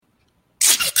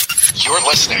You're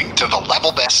listening to the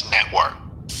Level Best Network.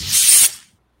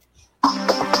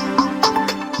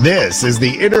 This is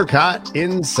the Intercot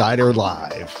Insider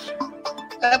Live,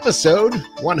 episode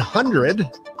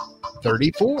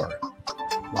 134.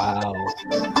 Wow.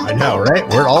 I know, right?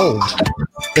 We're old.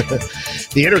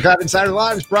 The Intercot Insider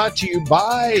Live is brought to you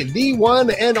by the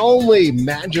one and only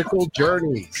Magical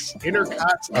Journeys,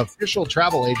 Intercot's official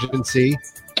travel agency.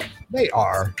 They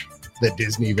are the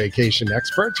Disney vacation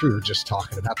experts. We were just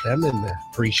talking about them in the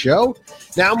pre-show.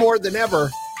 Now more than ever,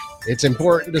 it's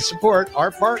important to support our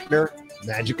partner,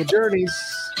 Magical Journeys.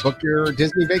 Book your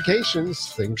Disney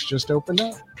vacations. Things just opened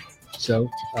up. So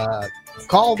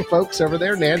call the folks over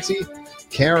there, Nancy,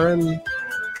 Karen,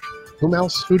 whom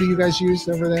else? Who do you guys use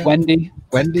over there? Wendy.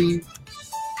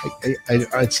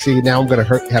 I see. Now I'm going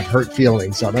to have hurt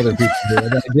feelings on other people.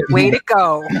 Way to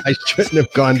go. I shouldn't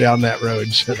have gone down that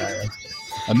road, should I?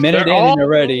 A minute in and you're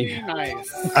ready. Nice.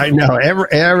 I know.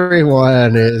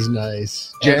 Everyone is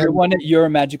nice. Everyone at your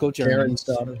Magical Journeys.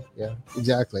 Yeah,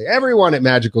 exactly. Everyone at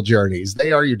Magical Journeys.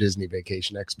 They are your Disney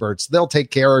vacation experts. They'll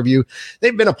take care of you.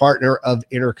 They've been a partner of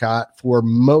Intercot for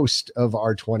most of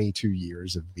our 22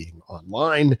 years of being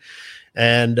online,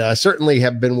 and certainly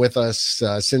have been with us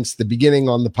since the beginning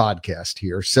on the podcast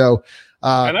here. So,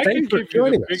 and I can give you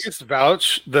the biggest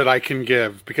vouch that I can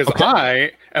give, because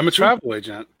I am a travel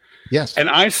agent. Yes. And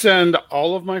I send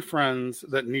all of my friends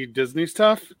that need Disney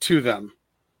stuff to them.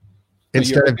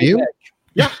 Instead of you?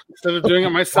 Yeah. Instead of doing it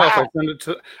myself, Wow.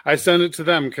 I send it to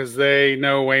them because they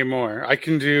know way more. I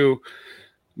can do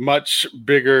much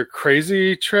bigger,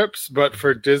 crazy trips, but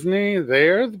for Disney,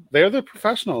 they're the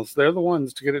professionals. They're the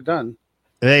ones to get it done.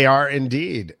 They are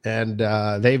indeed. And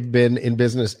they've been in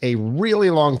business a really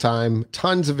long time,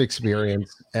 tons of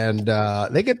experience, and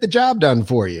they get the job done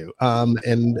for you.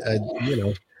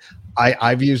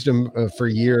 I've used them for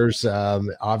years,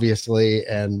 obviously,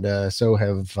 and so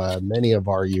have many of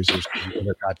our users on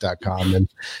Intercot.com, and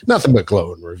nothing but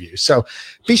glowing reviews. So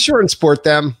be sure and support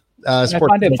them. I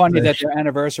find it funny that their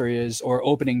anniversary or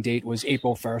opening date was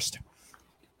April 1st.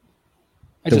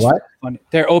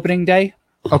 Their opening day,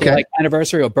 like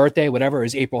anniversary or birthday, whatever,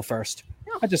 is April 1st.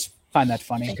 I just find that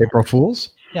funny. April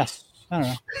Fools? Yes. I don't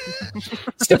know.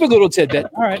 Stupid little tidbit.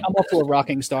 All right, I'm off to a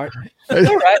rocking start. All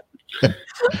right.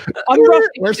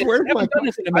 Where's my?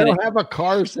 I don't have a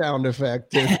car sound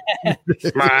effect. Just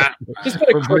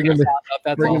put a bringing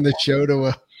bringing the show to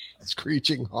a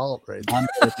screeching halt right now.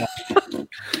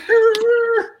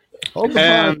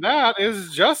 And that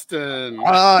is Justin.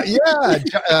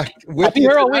 With Happy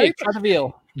Halloween.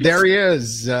 There he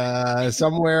is,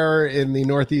 somewhere in the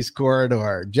Northeast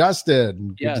Corridor.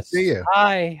 Justin, good to see you.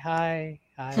 Hi.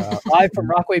 Live from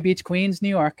Rockaway Beach, Queens, New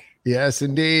York. Yes,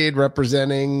 indeed.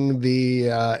 Representing the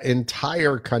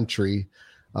entire country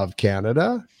of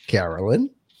Canada. Carolyn.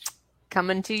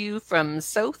 Coming to you from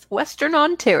southwestern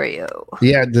Ontario.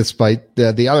 Yeah, despite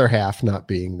the other half not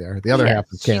being there. The other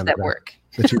half of Canada. She's at work.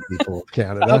 The two people of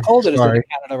Canada. How cold it is in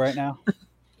Canada right now?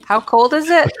 How cold is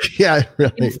it? Yeah,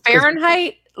 really. In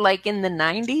Fahrenheit, like in the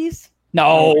 90s?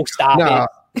 No, stop it.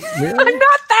 Really? I'm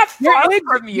not that far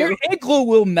from you. Your igloo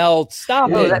will melt.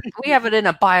 Stop it. We have it in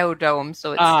a biodome,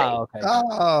 so it's safe. Okay.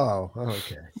 Oh,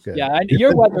 okay. Good. Yeah,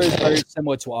 your weather is very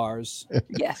similar to ours.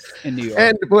 Yes. In New York.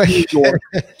 And New York.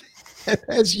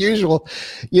 As usual,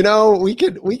 we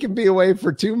can be away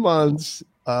for 2 months.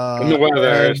 And the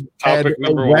weather is topic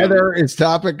number one. Weather is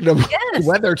topic number one.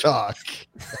 Weather talk.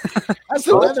 How's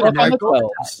the weather,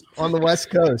 Michael, on the West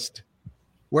Coast?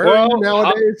 Where are you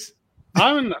nowadays?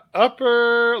 I'm in the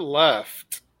upper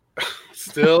left.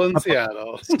 Still in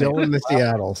Seattle. Still in the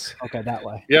Seattles. Okay, that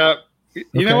way. Yeah.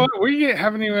 You know what? We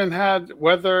haven't even had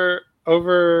weather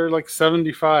over like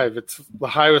 75. The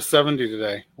high was 70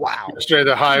 today. Wow. Yesterday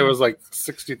the high was like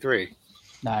 63.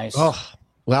 Nice. Oh,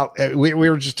 well, we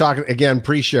were just talking again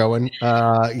pre-showing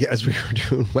as we were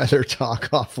doing weather talk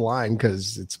offline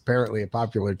because it's apparently a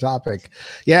popular topic.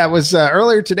 Yeah, it was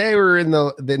earlier today. We were in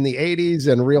the 80s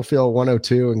and real feel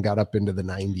 102 and got up into the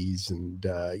 90s. And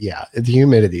the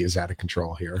humidity is out of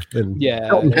control here in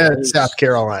Hilton Head, South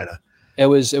Carolina. It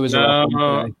was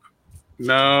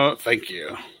no, thank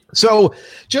you. So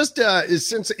just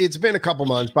since it's been a couple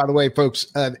months, by the way,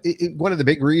 folks, one of the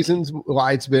big reasons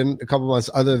why it's been a couple months,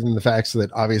 other than the fact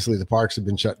that obviously the parks have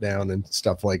been shut down and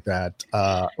stuff like that,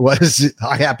 was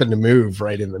I happened to move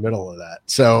right in the middle of that.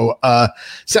 So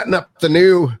setting up the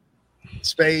new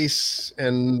space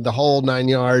and the whole 9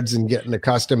 yards and getting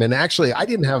accustomed. And actually, I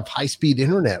didn't have high-speed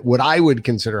internet, what I would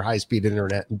consider high-speed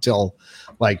internet, until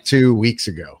like 2 weeks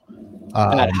ago.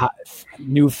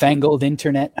 Newfangled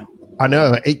internet. I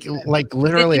know, like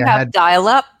literally, Did you have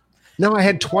dial-up? No, I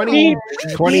had 20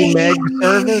 meg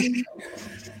service.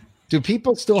 Do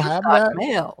people still have that?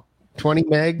 Mail. 20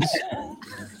 megs?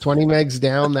 20 megs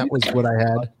down. That was what I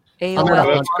had.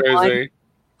 That's crazy.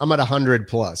 I'm at 100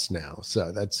 plus now,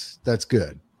 so that's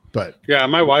good. But yeah,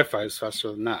 my Wi-Fi is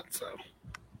faster than that. So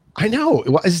I know it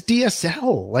was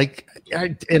DSL. Like,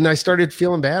 I started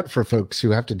feeling bad for folks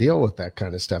who have to deal with that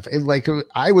kind of stuff.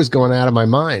 I was going out of my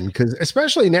mind because,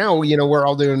 especially now, we're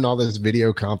all doing all this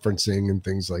video conferencing and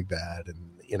things like that,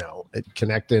 and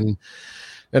connecting.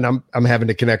 And I'm having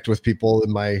to connect with people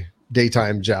in my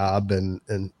daytime job, and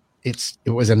it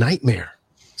was a nightmare.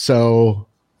 So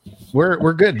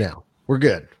we're good now. We're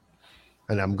good.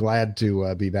 And I'm glad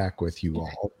to be back with you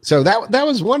all. So that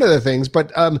was one of the things.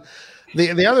 But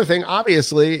the other thing,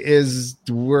 obviously, is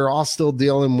we're all still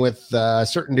dealing with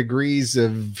certain degrees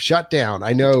of shutdown.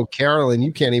 I know, Carolyn,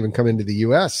 you can't even come into the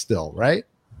U.S. still, right?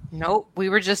 Nope. We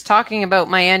were just talking about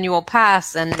my annual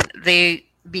pass, and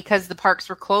because the parks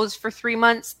were closed for 3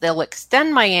 months, they'll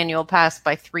extend my annual pass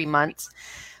by 3 months.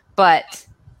 But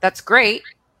that's great.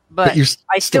 But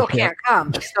I still can't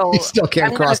come. So you still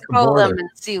can't cross the border. I'm going to call them and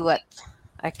see what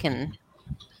I can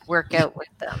work out with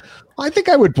them. I think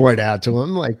I would point out to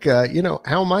them, like,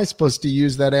 how am I supposed to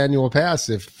use that annual pass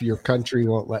if your country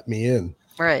won't let me in?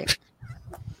 Right.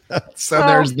 So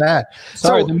there's that.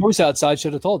 Sorry, the moose outside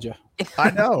should have told you.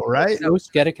 I know, right? Moose,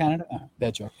 get it, Canada. Oh,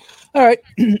 bad joke. All right,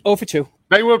 0 for 2.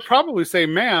 They would probably say,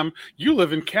 "Ma'am, you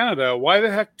live in Canada. Why the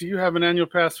heck do you have an annual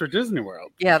pass for Disney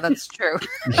World?" Yeah, that's true.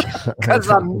 Because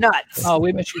I'm nuts. Oh,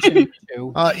 we miss you, Cindy,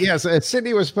 too. Yes,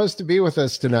 Cindy was supposed to be with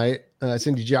us tonight,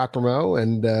 Cindy Giacomo,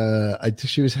 and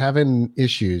she was having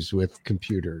issues with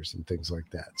computers and things like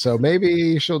that. So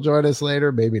maybe she'll join us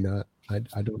later, maybe not. I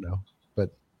don't know,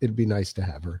 but it'd be nice to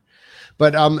have her.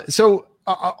 But so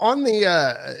on the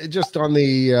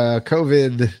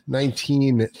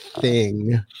COVID-19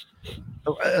 thing.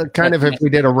 Kind of, if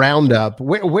we did a roundup,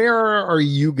 where are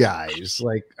you guys?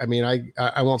 Like, I mean,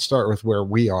 I won't start with where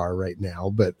we are right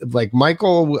now, but like,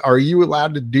 Michael, are you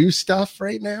allowed to do stuff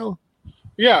right now?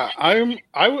 Yeah, I'm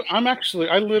actually,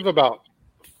 I live about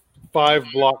 5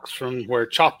 blocks from where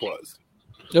CHOP was.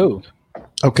 Oh,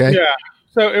 okay. Yeah.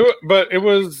 So it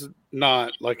was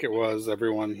not like it was.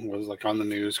 Everyone was like on the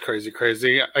news, crazy.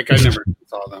 Like, I never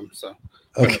saw them. So,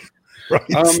 okay. Right.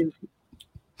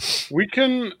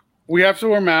 We have to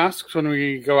wear masks when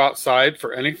we go outside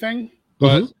for anything,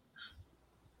 but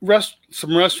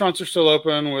some restaurants are still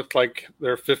open with like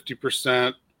their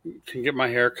 50%. Can get my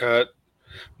hair cut,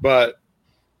 but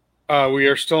we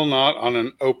are still not on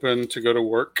an open to go to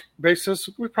work basis.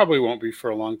 We probably won't be for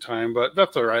a long time, but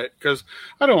that's all right because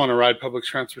I don't want to ride public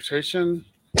transportation.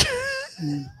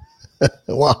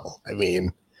 Well, I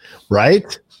mean,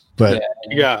 right? But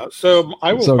yeah. So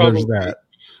I will there's that.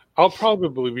 I'll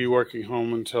probably be working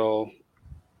home until,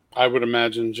 I would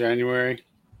imagine, January.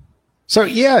 So,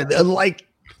 yeah, like,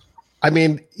 I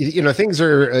mean, things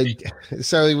are,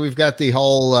 so we've got the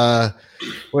whole,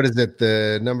 what is it?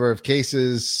 The number of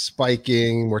cases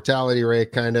spiking, mortality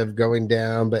rate kind of going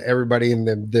down, but everybody in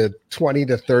the 20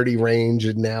 to 30 range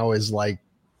now is like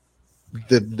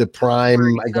the prime,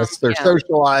 I guess they're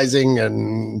socializing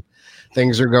and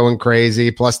things are going crazy.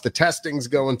 Plus the testing's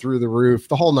going through the roof,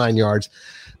 the whole 9 yards.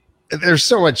 There's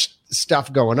so much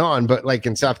stuff going on, but like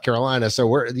in South Carolina, so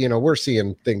we're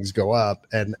seeing things go up.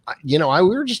 And we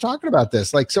were just talking about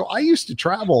this. Like, so I used to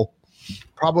travel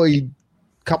probably a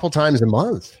couple times a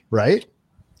month, right?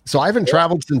 So I haven't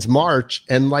traveled since March.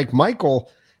 And like Michael,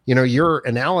 your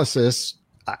analysis,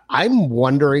 I'm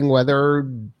wondering whether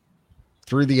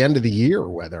through the end of the year,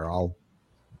 whether I'll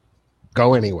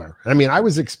go anywhere. I mean, I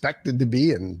was expected to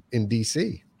be in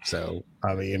DC. So,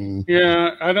 I mean,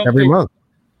 yeah, I don't every month.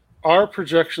 Our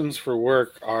projections for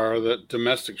work are that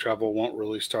domestic travel won't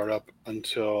really start up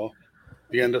until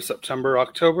the end of September,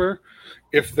 October,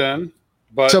 if then.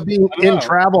 But so being in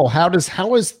travel, how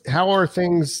are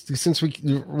things, since we're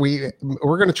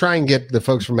going to try and get the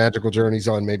folks from Magical Journeys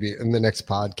on maybe in the next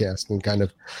podcast and kind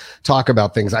of talk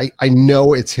about things. I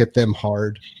know it's hit them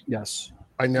hard. Yes.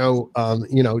 I know,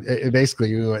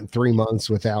 basically we went 3 months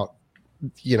without,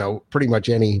 pretty much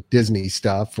any Disney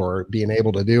stuff or being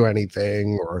able to do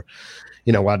anything, or,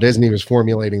 while Disney was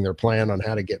formulating their plan on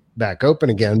how to get back open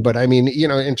again. But I mean,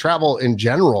 in travel in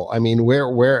general, I mean,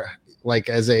 where like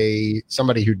as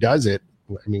somebody who does it,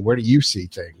 I mean, where do you see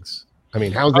things? I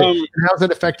mean, how's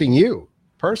it affecting you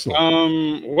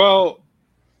personally? Well,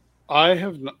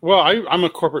 I'm a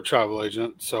corporate travel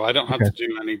agent, so I don't have to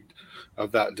do any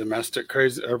of that domestic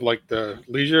crazy or like the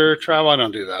leisure travel. I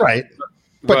don't do that. Right.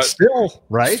 But still,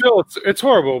 right? Still, it's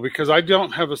horrible because I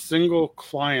don't have a single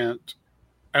client,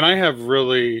 and I have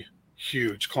really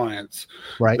huge clients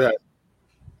Right. that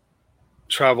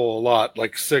travel a lot,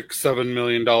 like $6-7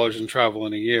 million in travel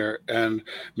in a year, and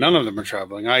none of them are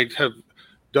traveling. I have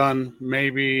done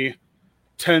maybe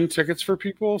 10 tickets for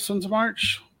people since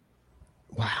March.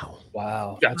 Wow.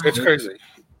 Wow. Yeah, it's crazy.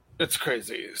 It's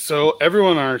crazy. So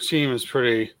everyone on our team is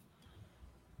pretty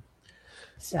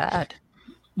Sad.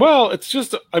 well. It's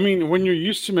just, I mean, when you're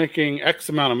used to making X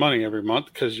amount of money every month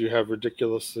because you have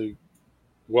ridiculously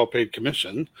well-paid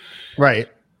commission, Right.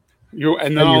 and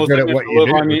then And all you're of a good sudden at what you have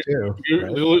to live on you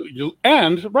do, too.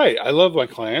 and I love my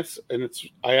clients, and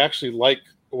I actually like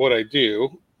what I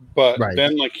do, but Right.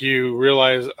 then like you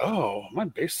realize, oh, my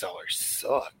base salary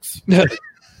sucks.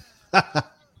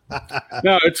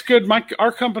 No, it's good.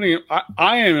 Our company,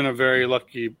 I am in a very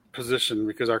lucky position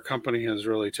because our company has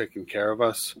really taken care of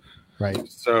us. Right.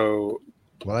 So,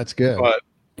 Well, that's good. but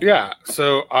yeah,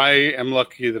 so I am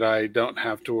lucky that I don't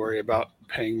have to worry about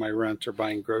paying my rent or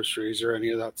buying groceries or any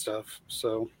of that stuff.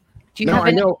 So, Do you No, have I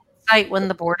any know. insight when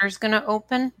the border's going to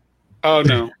open? oh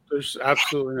no, there's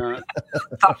absolutely not.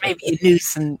 Thought maybe you knew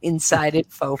some inside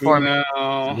info for me.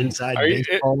 No. Inside Are you-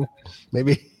 baseball,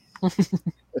 maybe.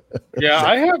 Yeah,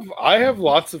 I have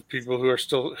lots of people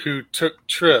who took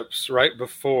trips right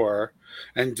before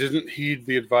and didn't heed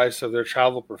the advice of their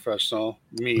travel professional,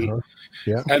 me, Uh-huh.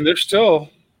 Yeah. and they're still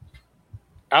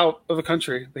out of the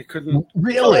country. They couldn't.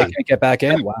 Really? Can't get back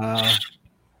in. Wow.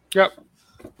 Yep,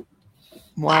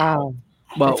 Wow.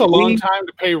 Well, it's a long time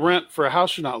to pay rent for a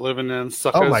house you're not living in.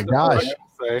 Suckers. Oh, my That's all I gosh. have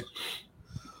to say.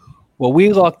 Well,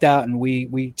 we lucked out and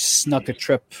we snuck a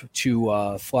trip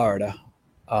to Florida,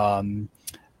 and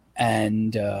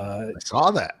I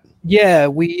saw that. yeah,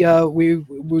 we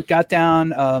got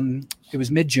down. It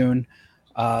was mid-June.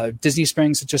 Disney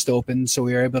Springs had just opened, so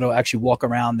we were able to actually walk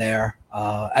around there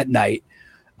at night.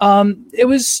 It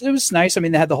was nice. I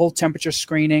mean, they had the whole temperature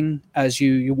screening as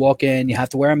you walk in. You have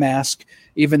to wear a mask,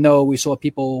 even though we saw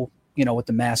people, with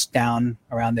the mask down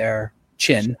around their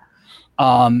chin.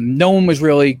 No one was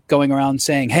really going around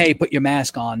saying, "Hey, put your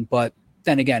mask on." But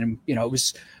then again, it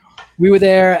was. We were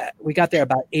there. We got there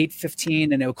about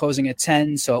 8:15, and they were closing at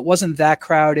 10, so it wasn't that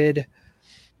crowded.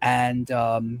 And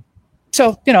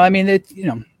so I mean,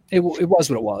 it was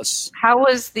what it was. How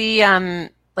was the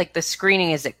the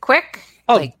screening? Is it quick?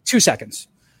 Oh, 2 seconds.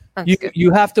 That's good.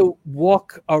 You have to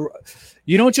walk.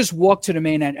 You don't just walk to the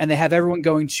main end, and they have everyone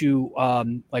going to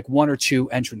one or two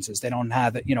entrances. They don't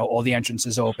have all the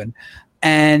entrances open,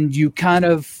 and you kind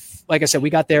of, like I said, we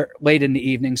got there late in the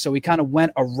evening, so we kind of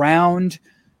went around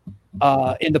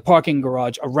in the parking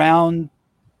garage around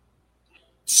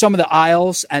some of the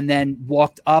aisles, and then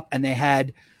walked up, and they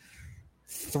had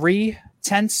 3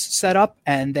 tents set up,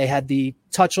 and they had the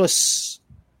touchless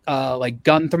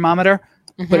gun thermometer.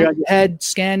 Put it on your head,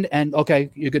 scanned, and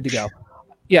okay, you're good to go.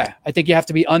 Yeah, I think you have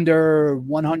to be under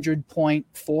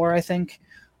 100.4, I think,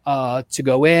 to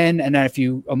go in. And then if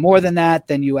you are more than that,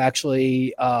 then you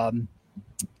actually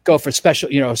go for special,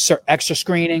 extra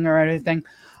screening or anything.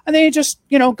 And then you just,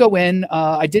 go in.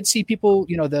 I did see people,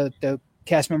 the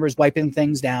cast members wiping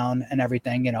things down and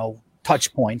everything,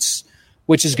 touch points,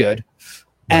 which is good.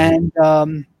 And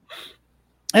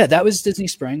yeah, that was Disney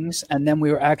Springs. And then we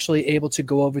were actually able to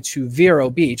go over to Vero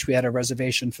Beach. We had a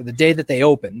reservation for the day that they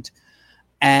opened.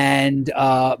 And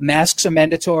masks are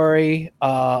mandatory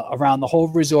around the whole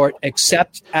resort,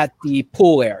 except at the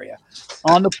pool area.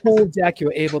 On the pool deck, you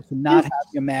were able to not have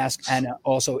your mask, and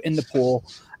also in the pool.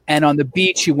 And on the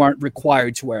beach, you weren't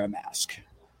required to wear a mask.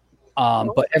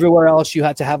 But everywhere else, you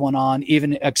had to have one on,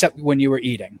 even except when you were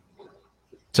eating.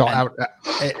 So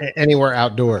anywhere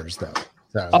outdoors, though.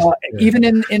 So, even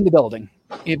in the building,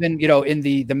 even in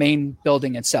the main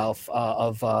building itself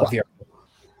of Vero.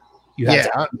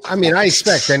 I mean, I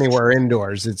expect anywhere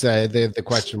indoors. It's the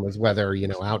question was whether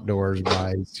outdoors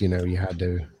wise, you had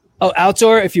to. Oh,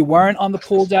 outdoor. If you weren't on the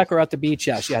pool deck or at the beach,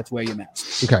 yes, you had to wear your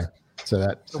mask. Okay, so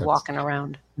that's walking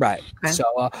around. Right. Okay.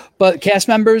 So, but cast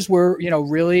members were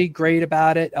really great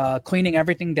about it, cleaning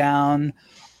everything down.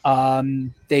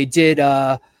 They did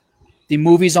the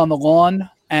movies on the lawn.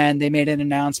 And they made an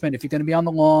announcement: if you're going to be on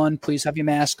the lawn, please have your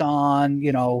mask on.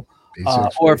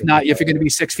 Or if not, if you're going to be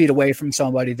 6 feet away from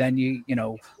somebody, then you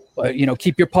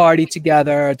keep your party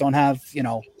together. Don't have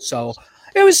So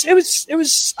it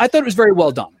was. I thought it was very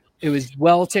well done. It was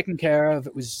well taken care of.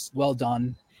 It was well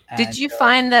done. Did you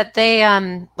find that they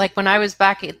when I was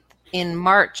back in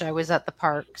March, I was at the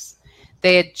parks.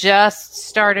 They had just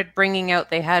started bringing out.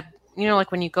 They had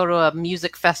when you go to a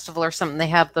music festival or something, they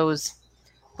have those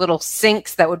little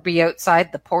sinks that would be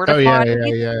outside the porta potty.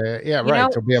 Yeah,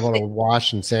 right. To be able to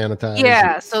wash and sanitize.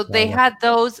 Yeah, so they had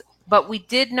those, But we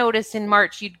did notice in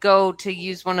March you'd go to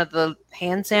use one of the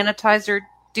hand sanitizer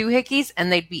doohickeys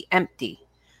and they'd be empty.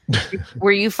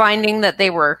 Were you finding that they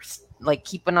were like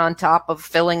keeping on top of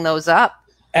filling those up?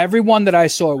 Everyone that I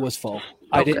saw was full.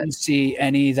 Okay. I didn't see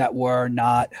any that were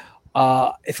not.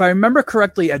 If I remember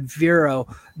correctly, at Vero,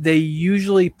 they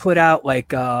usually put out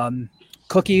like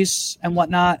cookies and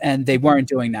whatnot, and they weren't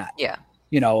doing that. Yeah.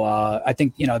 I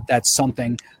think, that's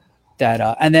something that,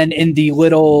 and then in the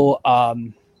little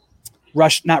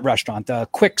not restaurant, the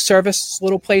quick service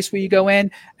little place where you go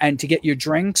in and to get your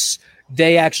drinks,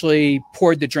 they actually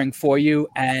poured the drink for you,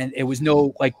 and it was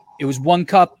it was one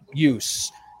cup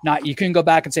use. Not, you couldn't go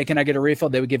back and say, "Can I get a refill?"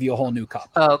 They would give you a whole new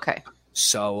cup. Oh, okay.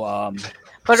 So,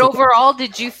 but overall,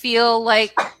 did you feel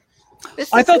like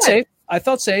I felt safe? I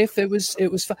felt safe. It was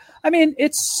fun. I mean,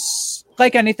 it's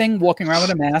like anything. Walking around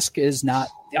with a mask is not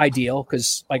ideal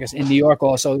because, like I said, in New York,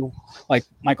 also, like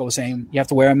Michael was saying, you have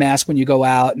to wear a mask when you go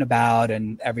out and about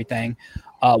and everything.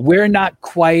 We're not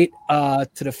quite to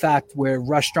the fact where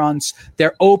restaurants,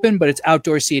 they're open, but it's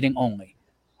outdoor seating only.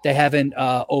 They haven't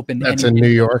opened. That's in New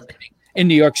York. In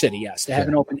New York City, yes. They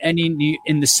haven't opened any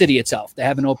in the city itself. They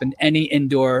haven't opened any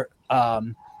indoor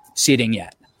seating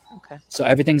yet. Okay. So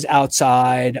everything's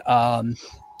outside.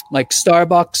 Like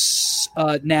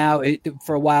Starbucks now,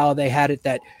 for a while they had it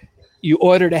that you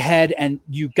ordered ahead and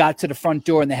you got to the front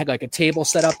door and they had like a table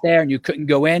set up there and you couldn't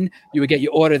go in. You would get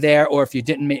your order there, or if you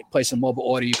didn't place a mobile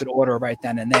order, you could order right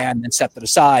then and there and then set it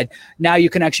aside. Now you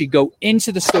can actually go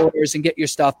into the stores and get your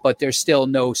stuff, but there's still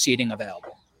no seating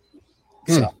available.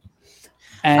 So.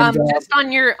 And just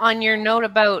on your note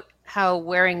about how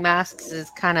wearing masks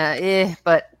is kind of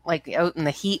but like out in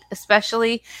the heat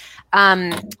especially,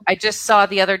 I just saw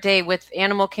the other day with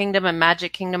Animal Kingdom and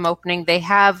Magic Kingdom opening, they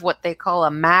have what they call a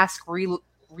mask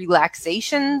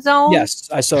relaxation zone. Yes,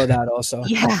 I saw that also.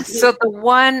 Yeah, so the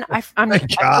one I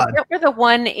forget where the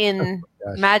one in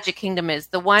Magic Kingdom is.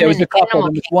 The one there was in a couple.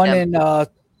 Animal There was Kingdom. one in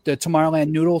the Tomorrowland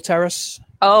Noodle Terrace.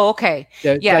 Oh, okay.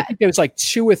 Yeah, I think there was like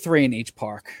 2 or 3 in each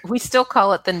park. We still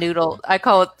call it the noodle. I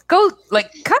call it cut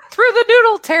through the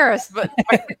noodle terrace, but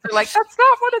my kids are like, that's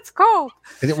not what it's called.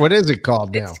 What is it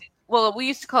called now? Well, we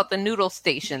used to call it the noodle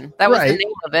station. That was the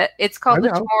name of it. It's called the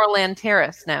Tomorrowland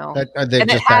Terrace now. And it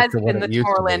has been the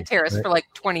Tomorrowland Terrace for like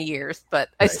 20 years, but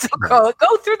I still call it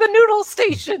go through the noodle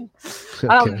station.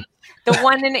 Okay. The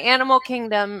one in Animal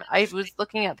Kingdom, I was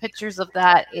looking at pictures of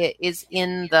that. It is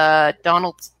in the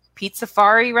Donald's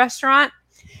Pizzafari restaurant.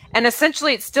 And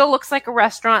essentially it still looks like a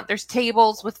restaurant. There's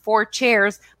tables with 4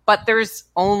 chairs, but there's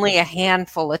only a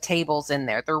handful of tables in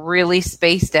there. They're really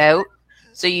spaced out.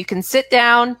 So you can sit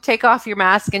down, take off your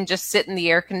mask, and just sit in the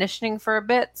air conditioning for a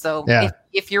bit. So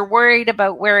if you're worried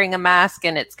about wearing a mask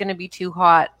and it's going to be too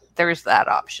hot, there's that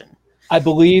option. I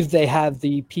believe they have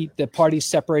the party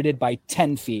separated by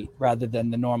 10 feet rather than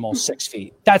the normal 6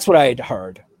 feet. That's what I had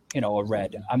heard, or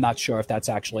read. I'm not sure if that's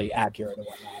actually accurate or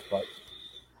whatnot, but.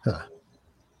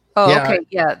 Oh, yeah. Okay.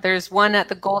 Yeah. There's one at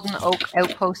the Golden Oak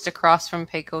Outpost across from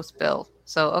Pecos Bill.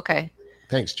 So, okay.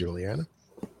 Thanks, Juliana.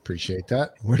 Appreciate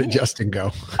that. Where did Justin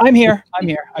go? I'm here.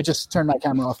 I just turned my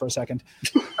camera off for a second.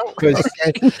 Because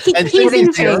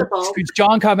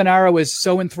John Carbonaro was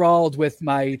so enthralled with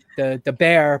the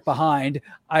bear behind.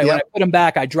 When I put him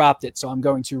back, I dropped it. So I'm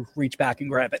going to reach back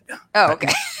and grab it. Oh, okay.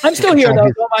 I'm still here,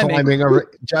 though. Don't mind me.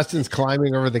 Justin's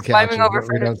climbing over the couch. Climbing over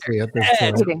we don't see it this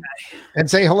time. And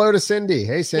say hello to Cindy.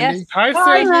 Hey, Cindy. Yes. Hi,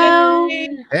 Hello.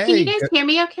 Cindy. Hey. Can you guys hear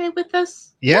me okay with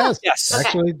this? Yes. Yes.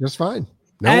 Actually, just fine.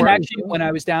 No and worries. actually, when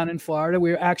I was down in Florida,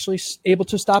 we were actually able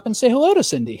to stop and say hello to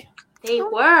Cindy. They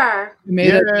were. We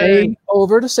made a day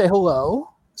over to say hello.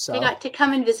 So They got to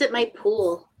come and visit my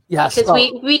pool. yes,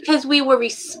 Because we were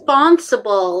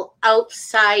responsible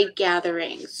outside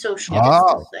gatherings, social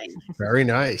distancing. Very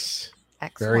nice.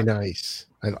 Excellent. Very nice.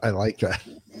 I like that.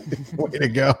 Way to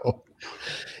go.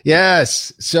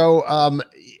 Yes. So,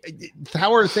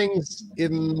 how are things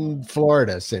in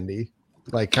Florida, Cindy?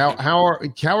 Like how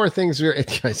are things?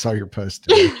 I saw your post.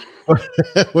 I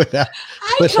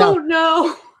don't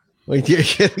know. Well,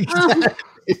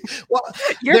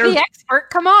 You're the expert.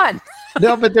 Come on.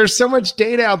 No, but there's so much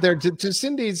data out there. To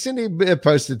Cindy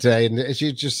posted today, and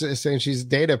she's just saying she's a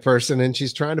data person, and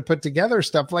she's trying to put together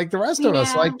stuff like the rest of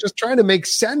us, like just trying to make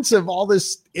sense of all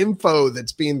this info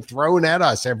that's being thrown at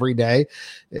us every day.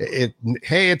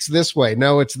 Hey, it's this way.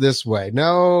 No, it's this way.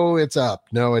 No, it's up.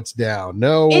 No, it's down.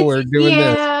 No, we're doing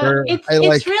this.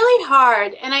 It's really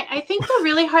hard. And I think the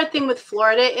really hard thing with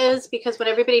Florida is because when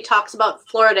everybody talks about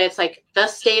Florida, it's like the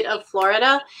state of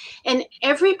Florida. And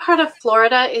every part of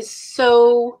Florida is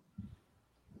so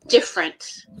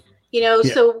different.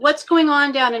 So what's going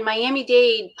on down in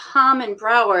Miami-Dade, Palm, and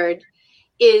Broward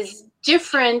is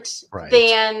different Right.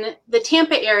 than the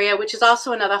Tampa area, which is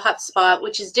also another hot spot,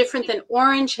 which is different than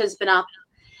Orange has been up,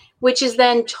 which is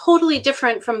then totally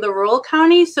different from the rural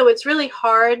counties. So it's really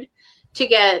hard to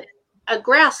get a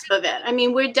grasp of it. I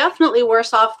mean, we're definitely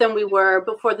worse off than we were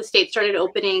before the state started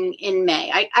opening in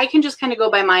May. I can just kind of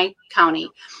go by my county.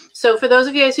 So for those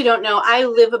of you guys who don't know, I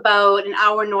live about an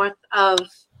hour north of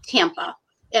Tampa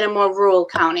in a more rural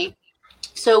county.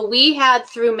 So we had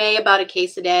through May about a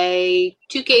case a day,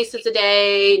 2 cases a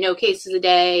day, no cases a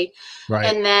day. Right.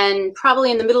 And then probably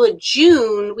in the middle of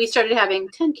June, we started having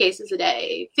 10 cases a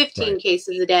day, 15 Right.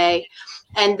 cases a day.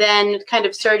 And then it kind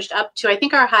of surged up to, I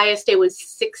think our highest day was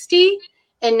 60.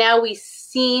 And now we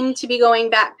seem to be going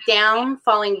back down,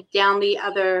 falling down the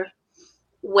other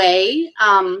way.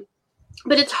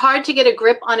 But it's hard to get a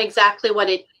grip on exactly what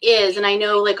it is. And I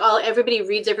know like everybody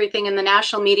reads everything in the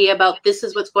national media about this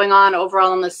is what's going on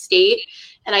overall in the state.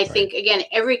 And I think, again,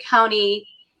 every county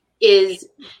is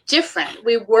different.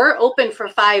 We were open for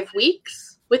 5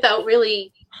 weeks without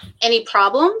really any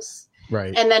problems.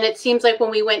 Right. And then it seems like when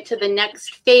we went to the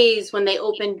next phase, when they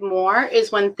opened more,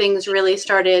 is when things really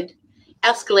started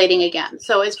escalating again.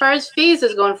 So as far as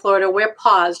phases go in Florida, we're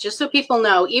paused. Just so people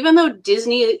know, even though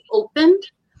Disney opened,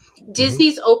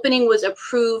 Disney's opening was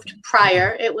approved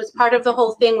prior. It was part of the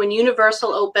whole thing when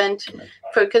Universal opened.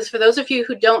 Because for those of you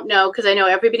who don't know, because I know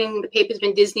everybody in the paper has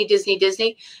been Disney.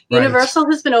 Right. Universal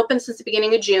has been open since the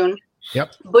beginning of June.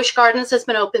 Yep. Busch Gardens has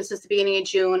been open since the beginning of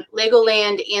June.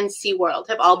 Legoland and SeaWorld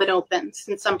have all been open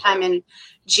since sometime in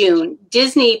June.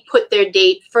 Disney put their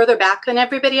date further back than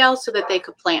everybody else so that they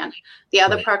could plan. The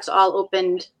other Right. parks all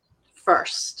opened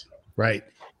first. Right.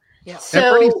 Yeah. And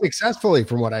So pretty successfully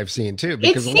from what I've seen too,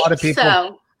 because a lot of seems people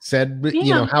so. said,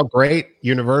 Yeah. how great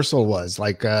Universal was.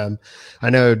 Like, I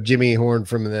know Jimmy Horn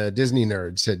from the Disney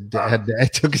Nerds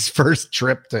had took his first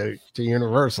trip to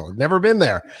Universal. Had never been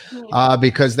there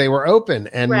because they were open,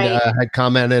 and Right. had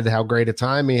commented how great a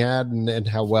time he had and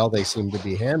how well they seemed to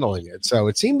be handling it. So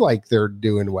it seemed like they're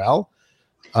doing well.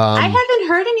 I haven't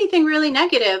heard anything really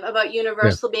negative about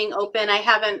Universal being open. I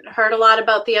haven't heard a lot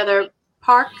about the other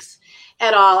parks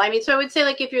at all. I mean, so I would say,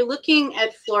 like, if you're looking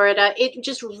at Florida, it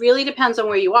just really depends on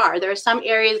where you are. There are some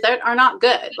areas that are not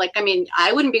good. Like, I mean,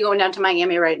 I wouldn't be going down to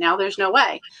Miami right now. There's no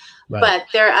way. Right. But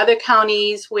there are other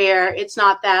counties where it's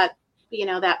not that,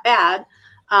 that bad.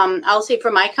 I'll say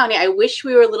for my county, I wish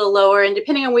we were a little lower. And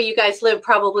depending on where you guys live,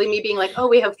 probably me being like, oh,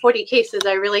 we have 40 cases.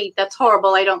 That's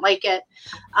horrible. I don't like it.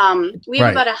 We have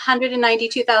Right. about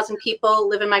 192,000 people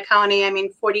live in my county. I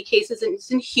mean, 40 cases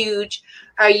isn't huge.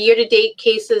 Our year-to-date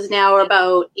cases now are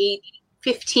about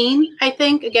 815, I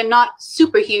think. Again, not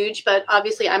super huge, but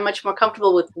obviously I'm much more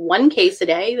comfortable with 1 case a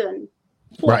day than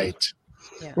 40. Right.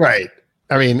 Yeah. Right.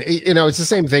 I mean, it's the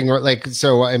same thing. Like,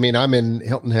 so, I mean, I'm in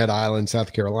Hilton Head Island,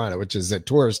 South Carolina, which is a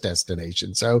tourist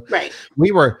destination. So Right.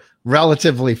 we were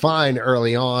relatively fine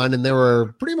early on, and there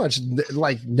were pretty much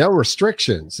like no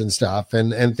restrictions and stuff,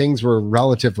 and things were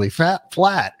relatively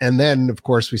flat. And then, of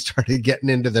course, we started getting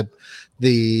into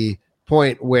the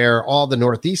point where all the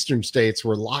northeastern states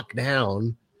were locked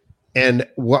down. And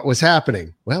what was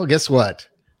happening? Well, guess what?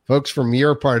 Folks from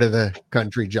your part of the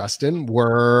country, Justin,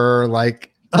 were like,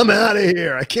 I'm out of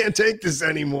here. I can't take this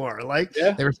anymore. Like,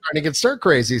 Yeah. they were starting to get stir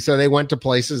crazy. So they went to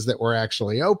places that were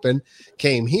actually open,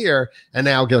 came here, and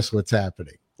now guess what's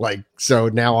happening? Like, so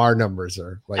now our numbers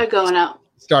are Are like going up.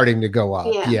 starting to go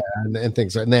up. Yeah. And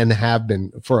things, and then have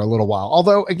been for a little while.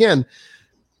 Although, again,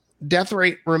 death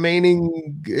rate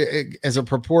remaining as a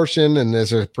proportion and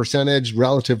as a percentage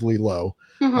relatively low.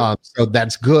 Mhm. So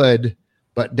that's good,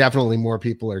 but definitely more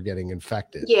people are getting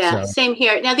infected. Yeah, So, same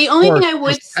here. Now, the only or thing I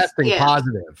would just testing yeah.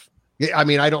 positive. Yeah, I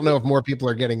mean, I don't know if more people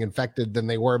are getting infected than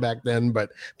they were back then, but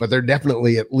they're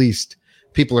definitely, at least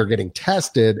people are getting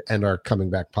tested and are coming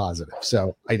back positive.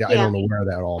 So I don't know where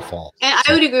that all falls. And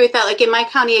I would agree with that. Like in my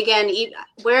county, again,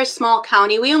 we're a small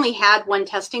county. We only had 1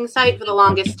 testing site for the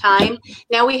longest time.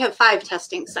 Now we have 5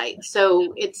 testing sites.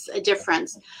 So it's a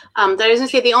difference. That I was going to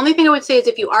say, the only thing I would say is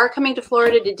if you are coming to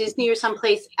Florida, to Disney or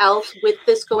someplace else with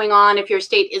this going on, if your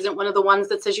state isn't one of the ones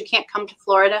that says you can't come to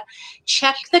Florida,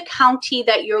 check the county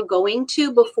that you're going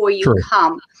to before you True.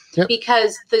 come. Yep.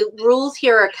 Because the rules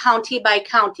here are county by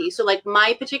county. So like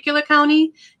my particular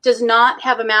county does not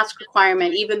have a mask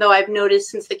requirement, even though I've noticed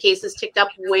since the cases ticked up,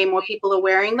 way more people are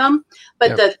wearing them.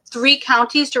 But Yep. the 3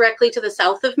 counties directly to the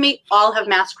south of me all have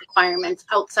mask requirements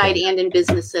outside and in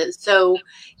businesses. So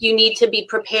you need to be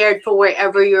prepared for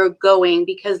wherever you're going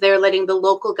because they're letting the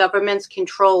local governments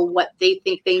control what they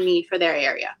think they need for their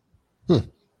area.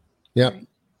 Yep.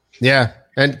 Yeah.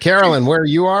 And Carolyn, where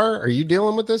you are you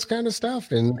dealing with this kind of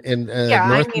stuff in Yeah,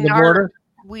 north I mean, of the border?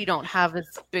 we don't have as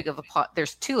big of a pot.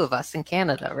 There's 2 of us in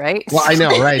Canada, right? Well, I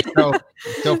know, right?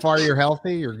 So far you're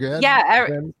healthy. You're good. Yeah,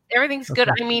 Good? everything's good.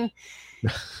 Okay. I mean,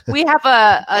 we have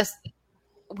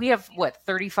what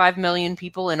 35 million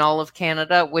people in all of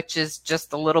Canada, which is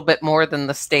just a little bit more than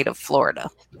the state of Florida.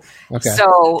 Okay.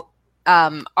 So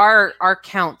our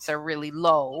counts are really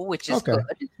low, which is Okay.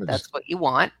 good. That's what you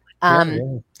want.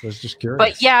 Yeah. I was just curious.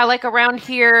 But yeah, like around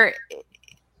here,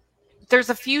 there's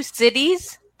a few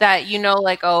cities that,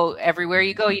 like, oh, everywhere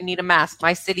you go, you need a mask.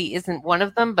 My city isn't one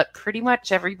of them, but pretty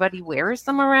much everybody wears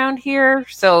them around here.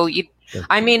 So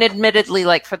admittedly,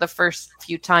 like for the first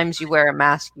few times you wear a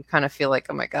mask, you kind of feel like,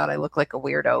 oh my God, I look like a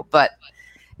weirdo. But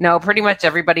no, pretty much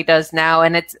everybody does now.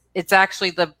 And it's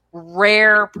actually the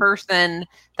rare person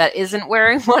that isn't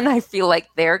wearing one. I feel like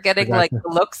they're getting like the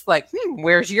looks like,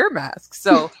 where's your mask?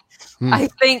 So I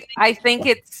think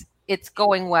it's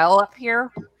going well up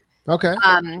here. Okay.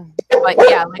 But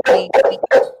yeah, like we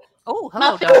oh,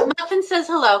 hello, Doug. Muffin says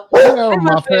hello. Hello,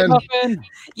 Muffin.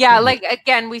 Yeah, like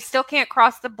again, we still can't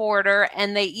cross the border,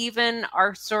 and they even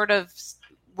are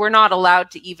we're not allowed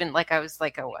to even, like, I was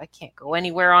like, oh, I can't go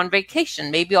anywhere on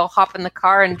vacation. Maybe I'll hop in the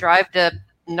car and drive to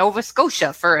Nova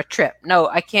Scotia for a trip. No,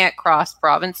 I can't cross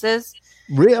provinces.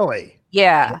 Really?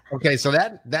 Yeah. Okay, so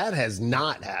that has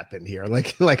not happened here.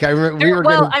 Like I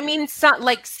remember.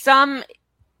 Some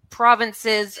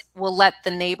provinces will let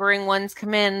the neighboring ones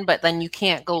come in, but then you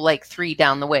can't go like 3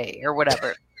 down the way or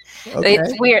whatever. Okay.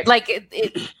 It's weird. Like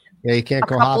Yeah, you can't a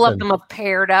go couple hopping. of them have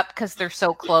paired up because they're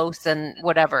so close and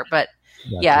whatever. But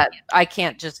Gotcha. yeah, I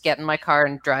can't just get in my car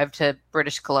and drive to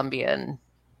British Columbia and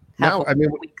No, I mean,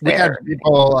 we had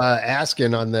people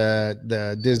asking on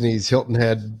the Disney's Hilton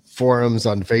Head forums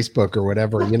on Facebook or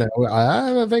whatever, I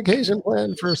have a vacation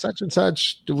plan for such and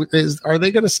such. Are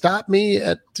they going to stop me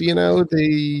at,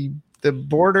 the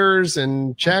borders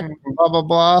and check blah, blah,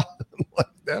 blah? Like,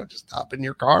 no, just hop in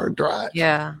your car and drive.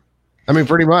 Yeah. I mean,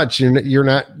 pretty much you're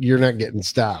not getting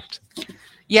stopped.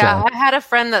 Yeah, So. I had a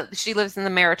friend that she lives in the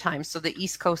Maritimes, so the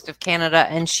east coast of Canada,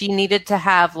 and she needed to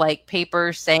have like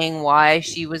papers saying why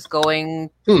she was going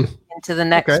into the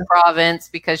next province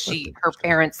because her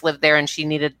parents lived there and she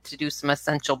needed to do some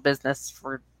essential business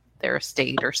for their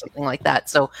estate or something like that.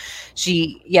 So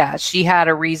she had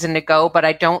a reason to go, but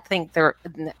I don't think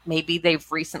maybe they've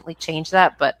recently changed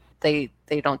that, but they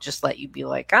don't just let you be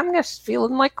like, I'm just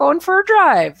feeling like going for a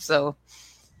drive. So,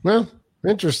 well,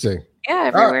 interesting. Yeah,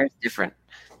 everywhere is different.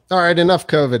 All right, enough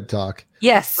COVID talk.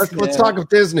 Yes. Let's talk of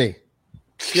Disney.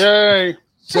 Yay.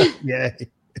 Yay.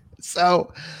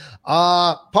 So,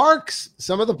 parks,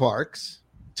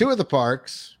 two of the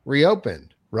parks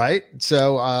reopened, right?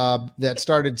 So that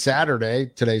started Saturday.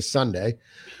 Today's Sunday.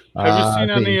 Have you seen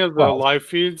any of the live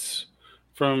feeds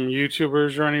from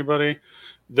YouTubers or anybody?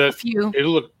 A few. It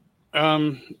looked,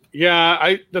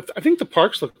 I think the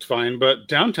parks looked fine, but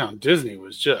downtown Disney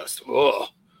was just,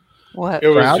 What? It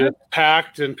was just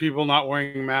packed and people not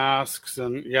wearing masks,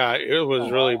 and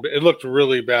it looked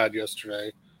really bad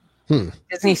yesterday.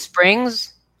 Disney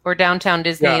Springs or downtown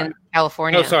Disney in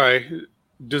California? Oh, sorry,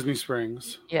 Disney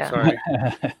Springs. Yeah, sorry.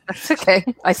 That's okay.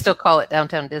 I still call it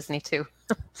downtown Disney too.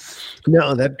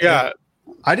 No,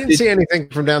 I didn't see anything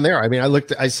from down there. I mean,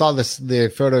 I saw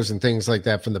the photos and things like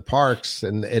that from the parks,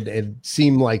 and it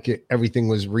seemed like everything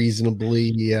was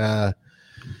reasonably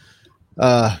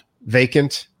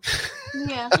vacant.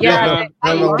 Yeah.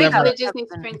 I didn't think of the Disney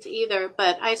Springs either,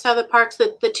 but I saw the parks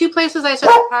the 2 places I saw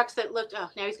the parks that looked,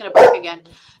 now he's going to bark again,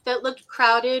 that looked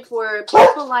crowded were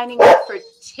people lining up for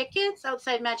tickets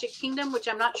outside Magic Kingdom, which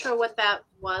I'm not sure what that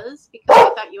was because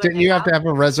I thought Didn't you have to have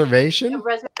a reservation?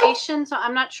 So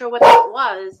I'm not sure what that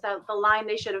was. That the line,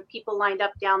 they should have people lined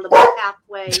up down the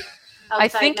pathway. I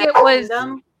think Magic it was,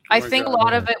 Kingdom. I think a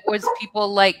lot of it was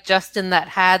people like Justin that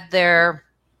had their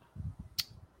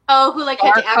who like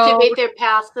had to activate their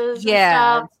passes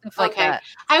and stuff like that.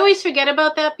 I always forget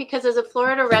about that because as a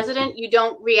Florida resident, you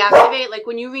don't reactivate. Like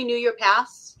when you renew your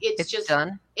pass, it's just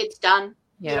done. It's done.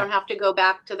 Yeah. You don't have to go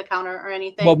back to the counter or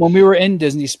anything. Well, when we were in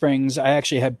Disney Springs, I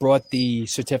actually had brought the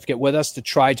certificate with us to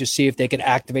try to see if they could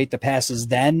activate the passes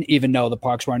then, even though the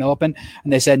parks weren't open.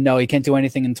 And they said, no, you can't do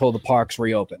anything until the parks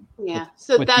reopen. Yeah,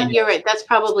 you're right. That's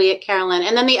probably it, Carolyn.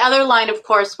 And then the other line, of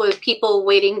course, was people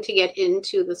waiting to get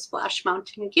into the Splash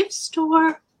Mountain gift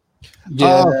store.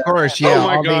 Yeah. Oh, of course, yeah. Oh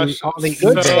my gosh. All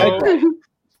the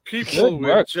people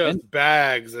with just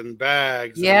bags and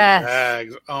bags and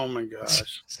bags. Oh my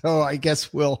gosh. So I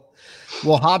guess we'll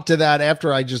hop to that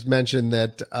after I just mentioned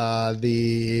that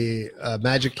the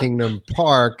Magic Kingdom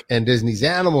Park and Disney's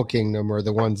Animal Kingdom are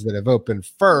the ones that have opened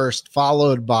first,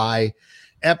 followed by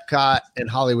Epcot and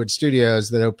Hollywood Studios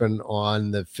that open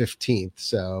on the 15th,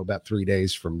 so about 3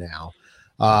 days from now.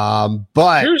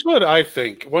 But here's what I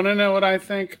think. Want to know what I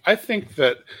think? I think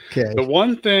that the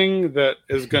one thing that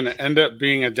is going to end up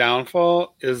being a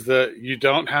downfall is that you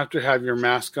don't have to have your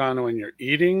mask on when you're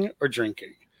eating or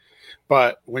drinking.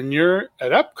 But when you're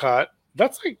at Epcot,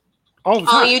 that's like all the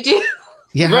time. All you do.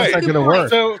 Yeah, how's that going to work?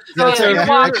 So if you're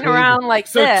walking around like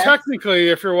so this. Technically,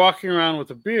 if you're walking around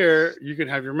with a beer, you can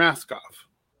have your mask off.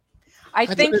 I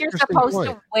think you're supposed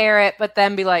to wear it, but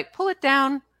then be like, pull it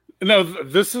down. No,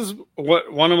 this is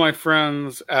what one of my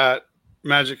friends at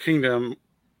Magic Kingdom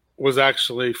was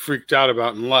actually freaked out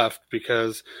about and left,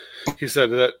 because he said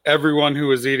that everyone who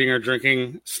was eating or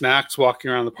drinking snacks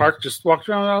walking around the park just walked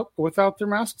around without their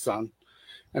masks on.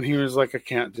 And he was like, I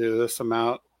can't do this. I'm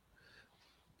out.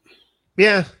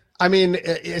 Yeah. I mean,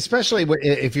 especially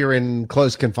if you're in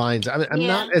close confines. I'm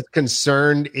not as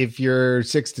concerned if you're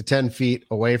 6 to 10 feet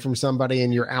away from somebody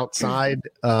and you're outside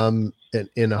in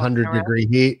 100-degree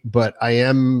heat, but I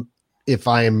am if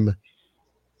I'm,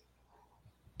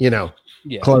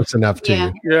 close enough to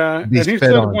you. Yeah. And he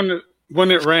said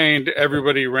when it rained,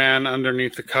 everybody ran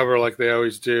underneath the cover like they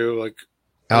always do. Like,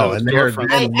 and I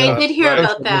did hear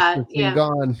about that. Yeah.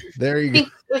 Gone. There you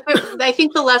go. I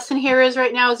think the lesson here is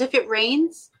right now is if it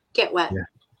rains, get wet. Yeah.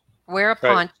 Wear a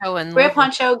poncho and wear a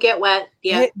poncho, get wet.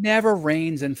 Yeah. It never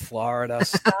rains in Florida.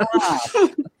 Stop.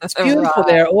 It's beautiful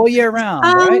there all year round,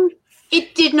 right?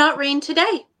 It did not rain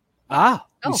today.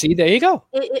 You see, there you go.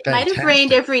 It might have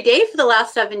rained every day for the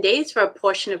last 7 days for a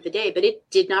portion of the day, but it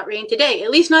did not rain today.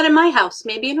 At least not in my house.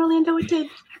 Maybe in Orlando it did.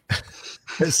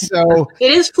 So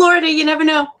it is Florida. You never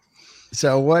know.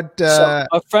 So what? So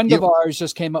a friend of ours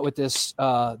just came up with this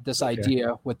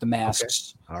idea with the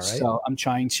masks. Okay. All right. So I'm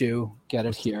trying to get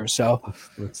it here. So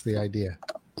what's the idea?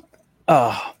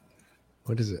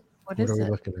 What is it? What are we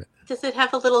looking at? Does it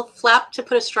have a little flap to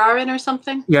put a straw in or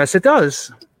something? Yes, it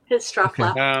does. His straw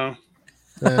flap.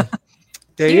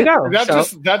 There you go.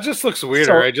 That just looks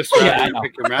weirder. I just want to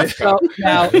pick your mask up.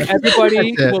 Now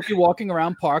everybody will be walking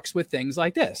around parks with things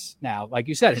like this. Now, like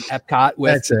you said, in Epcot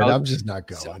with that's it. I'm just not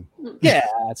going.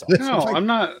 That's all. No, I'm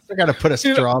not. I got to put a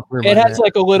straw through. It has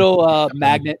like a little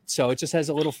magnet, so it just has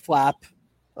a little flap.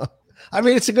 I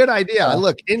mean, it's a good idea.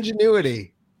 Look,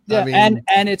 ingenuity. Yeah, I mean,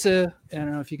 and it's I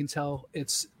don't know if you can tell,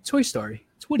 it's Toy Story.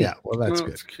 It's Woody. Yeah, well, that's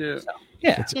good. It's cute. So,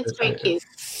 yeah, it's very cute.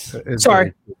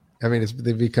 Sorry. I mean,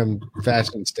 they've become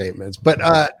fashion statements.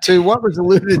 But to what was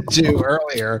alluded to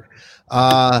earlier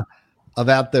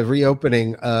about the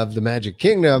reopening of the Magic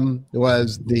Kingdom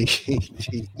was the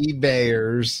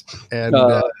eBayers and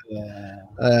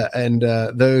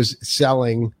those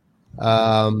selling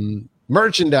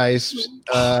merchandise,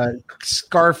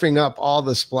 scarfing up all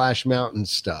the Splash Mountain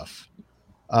stuff.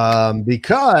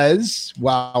 Because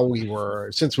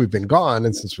since we've been gone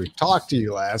and since we've talked to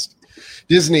you last,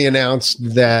 Disney announced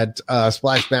that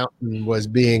Splash Mountain was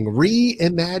being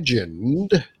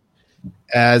reimagined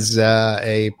as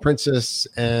a Princess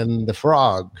and the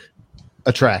Frog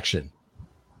attraction.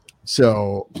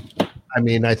 So, I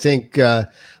mean, I think,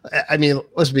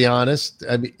 let's be honest.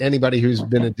 I mean, anybody who's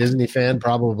been a Disney fan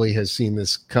probably has seen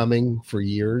this coming for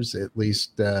years, at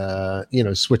least,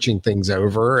 switching things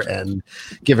over and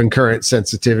given current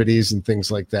sensitivities and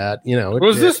things like that.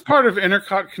 Was this part of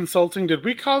Intercot Consulting? Did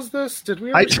we cause this? Did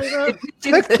we ever say that?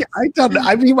 I don't know.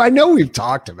 I mean, I know we've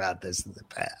talked about this in the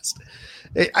past.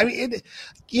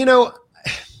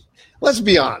 Let's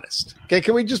be honest. Okay.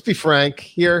 Can we just be frank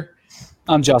here?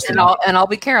 I'm Justin. And I'll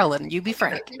be Carolyn. You be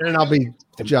Frank. And I'll be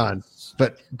John.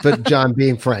 But John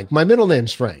being Frank. My middle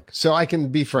name's Frank, so I can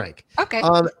be Frank. Okay.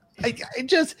 I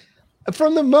just,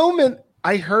 from the moment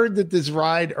I heard that this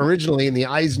ride originally in the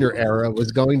Eisner era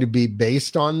was going to be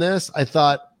based on this, I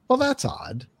thought, well, that's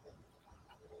odd.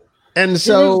 And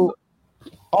so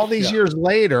all these years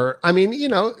later, I mean,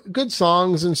 good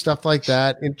songs and stuff like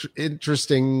that.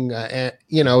 Interesting, they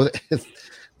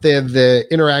have the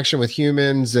interaction with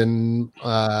humans and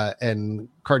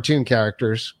cartoon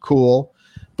characters. Cool.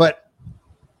 But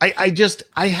I had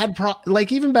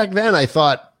even back then I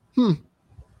thought,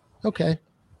 okay.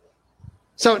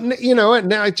 So, and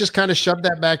now I just kind of shoved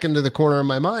that back into the corner of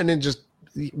my mind and just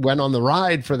went on the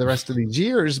ride for the rest of these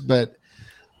years. But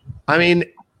I mean,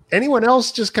 anyone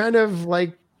else just kind of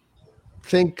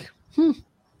think,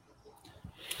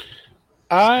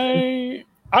 I've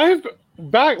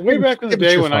way back in the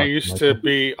day when I used to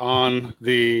be on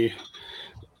the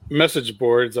message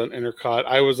boards on Intercot,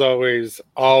 I was always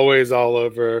all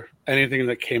over anything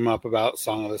that came up about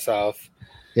Song of the South.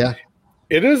 Yeah.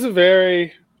 It is a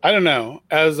very, I don't know,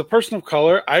 as a person of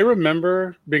color, I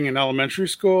remember being in elementary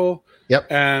school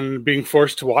and being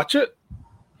forced to watch it.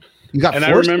 You got And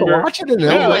I forced remember- to watch it in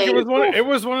Yeah, LA? like it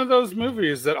was one of those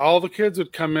movies that all the kids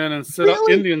would come in and sit up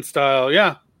Really? Indian style.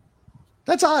 Yeah.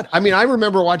 That's odd. I mean, I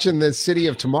remember watching the City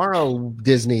of Tomorrow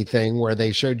Disney thing where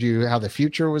they showed you how the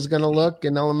future was going to look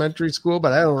in elementary school,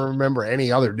 but I don't remember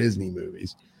any other Disney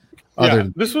movies. Yeah,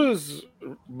 this was,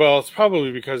 well, it's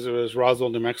probably because it was Roswell,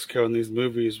 New Mexico, and these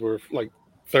movies were like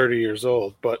 30 years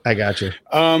old. But I got you.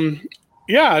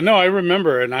 yeah, no, I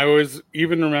remember. And I always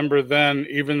even remember then,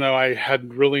 even though I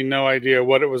had really no idea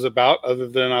what it was about other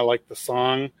than I liked the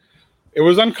song, it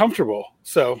was uncomfortable.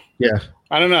 So Yeah.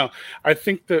 I don't know. I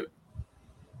think that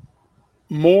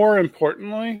more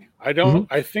importantly, I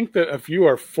think that if you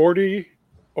are 40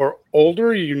 or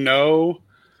older, you know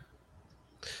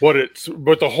what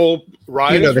the whole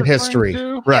ride You know is the referring history.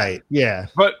 to. Right. Yeah.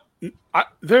 But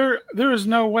there is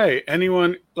no way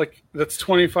anyone like that's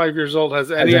 25 years old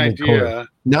has any any idea. clue.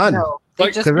 None. No, they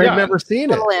Like, just Because they've yeah. never seen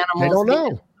it. little They animals. don't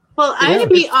know. Well, I'm Yeah. going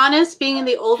to be honest, being in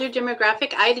the older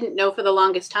demographic, I didn't know for the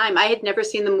longest time. I had never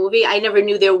seen the movie. I never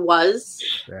knew there was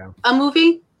Yeah. a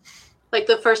movie. Like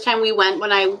the first time we went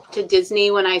to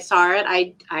Disney, when I saw it,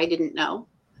 I didn't know.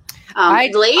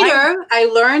 Later, I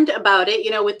learned about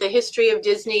it, with the history of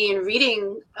Disney and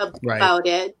reading about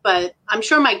it. But I'm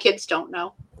sure my kids don't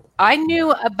know. I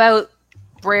knew about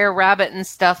Brer Rabbit and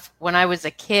stuff when I was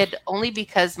a kid, only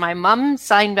because my mom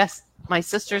signed my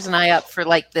sisters and I up for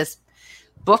like this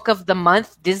book of the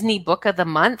month, Disney book of the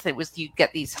month. It was, you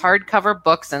get these hardcover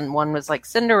books, and one was like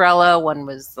Cinderella, one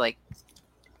was like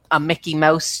a Mickey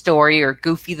Mouse story or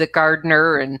Goofy the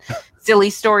Gardener and silly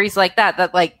stories like that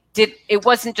it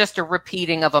wasn't just a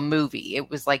repeating of a movie. It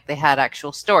was like they had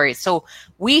actual stories. So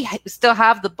we still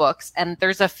have the books, and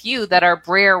there's a few that are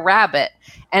Brer Rabbit,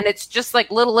 and it's just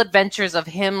like little adventures of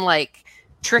him like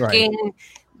tricking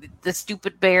the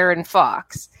stupid bear and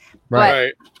fox.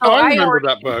 Right. But, I remember already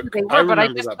that knew book. they I were, but I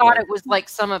remember just that thought book. it was like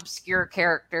some obscure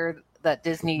character that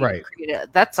Disney Right. created.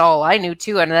 That's all I knew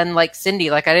too. And then like Cindy,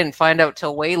 like I didn't find out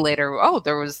till way later. Oh,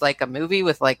 there was like a movie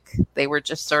with like they were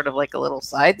just sort of like a little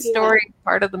side story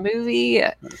part of the movie.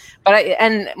 But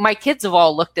and my kids have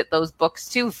all looked at those books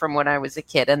too from when I was a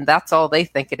kid, and that's all they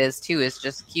think it is too, is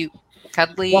just cute,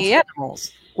 cuddly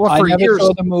animals. Well, I for never years.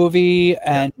 saw the movie,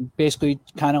 and basically,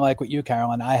 kind of like what you,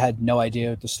 Carolyn, I had no idea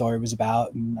what the story was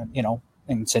about, and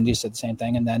and Cindy said the same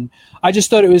thing. And then I just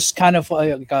thought it was kind of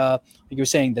like you were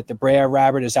saying, that the Brer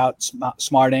Rabbit is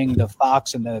outsmarting the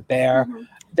fox and the bear. Mm-hmm.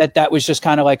 That was just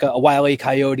kind of like a Wile E.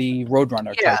 Coyote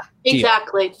Roadrunner type deal.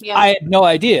 Exactly. Yeah. I had no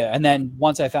idea. And then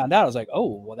once I found out, I was like,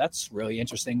 oh, well, that's really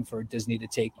interesting for Disney to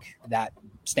take that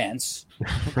stance.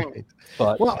 Right.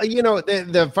 But Well,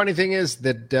 the funny thing is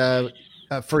that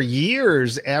for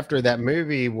years after that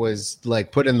movie was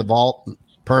like put in the vault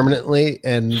permanently,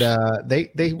 and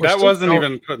they were That still wasn't going-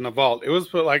 even put in the vault. It was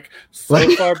put like so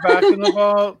far back in the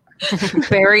vault.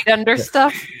 Buried under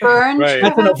stuff. Burned. Right.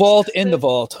 that's in a perhaps? vault in the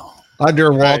vault.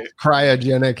 under Walt Right.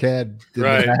 cryogenic head in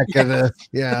Right. the back of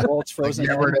the Vault's frozen.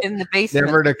 never head. In the basement.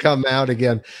 never to come out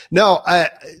again. No,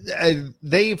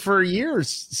 they for years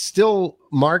still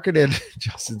marketed.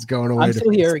 Justin's going away. I'm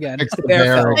still here again. fix the The bear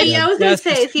bear fell. again. Yeah, I was going Yes, to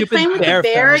say, the is he stupid playing with the bear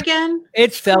bear fell. again?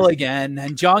 It fell again,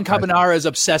 and John Carbonara is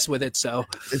obsessed with it. So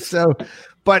So,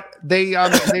 but they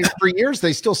for years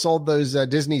they still sold those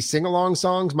Disney sing along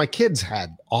songs. My kids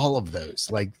had all of those,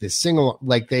 like the sing along,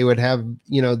 like they would have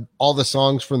all the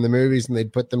songs from the movies, and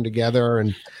they'd put them together, and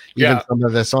even Yeah. some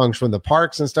of the songs from the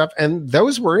parks and stuff. And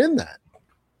those were in that,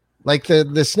 like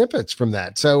the snippets from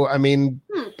that. So I mean,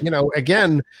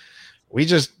 again, we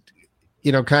just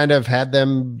kind of had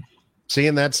them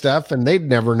seeing that stuff, and they'd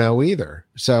never know either.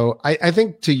 So I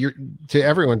think to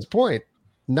everyone's point,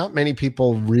 not many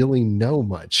people really know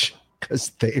much because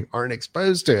they aren't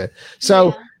exposed to it.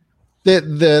 So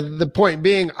the point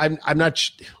being, I'm not.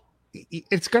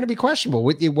 It's going to be questionable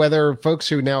with you whether folks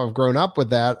who now have grown up with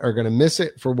that are going to miss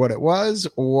it for what it was,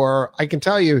 or I can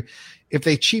tell you, if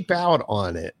they cheap out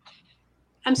on it,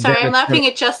 I'm sorry, Then I'm it's laughing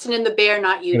at Justin and the bear,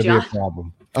 not you, it's going to John. be a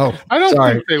problem. Oh, I don't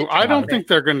sorry. think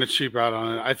they're going to cheap out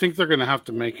on it. I think they're going to have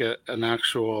to make it an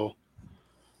actual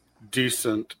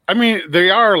decent. I mean, they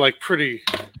are like pretty.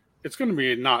 It's going to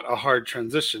be not a hard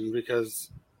transition because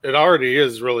it already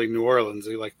is really New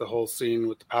Orleans-y, like the whole scene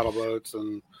with the paddle boats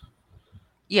and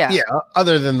Yeah. Yeah,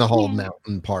 other than the whole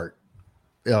mountain part,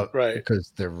 right.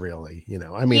 Because they're really,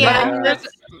 I mean,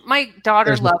 My daughter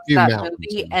There's a loves few that mountains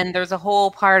movie, in and there's a whole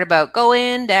part about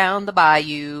going down the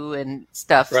bayou and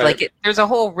stuff. Right. Like there's a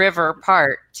whole river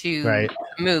part to Right.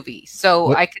 the movie, so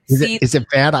What- I could is see. it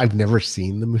bad? I've never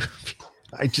seen the movie.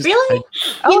 I just Really?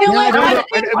 Oh, You know yeah, what?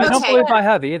 I don't Okay. believe I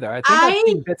have either. I think I've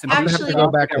seen bits and I pieces. have to go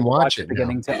back and watch it now.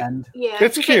 beginning to end. Yeah,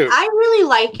 It's cute. I really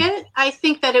like it. I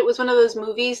think that it was one of those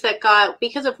movies that got,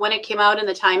 because of when it came out and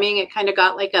the timing, it kind of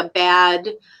got like a bad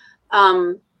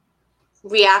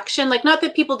reaction. Like, not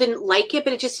that people didn't like it,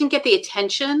 but it just didn't get the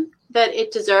attention that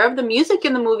it deserved. The music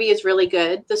in the movie is really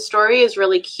good. The story is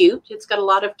really cute. It's got a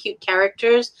lot of cute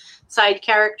characters, side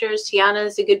characters. Tiana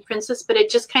is a good princess, but it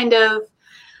just kind of,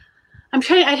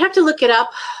 I'd have to look it up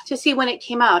to see when it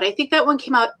came out. I think that one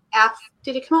came out after.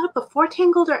 Did it come out before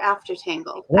Tangled or after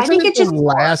Tangled? I think it just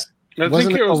last.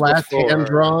 Wasn't it the last before. hand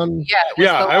drawn?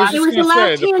 Yeah, I was it just was the gonna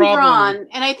last say, the hand problem- drawn,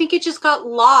 and I think it just got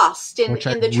lost in Which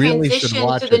I the really should transition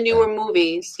watch to the it newer then.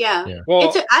 movies. Yeah.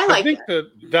 Well, I like think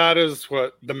it. that is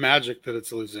what the magic that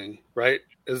it's losing, right?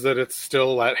 Is that it's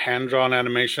still that hand-drawn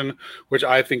animation, which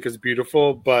I think is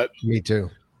beautiful. But Me too.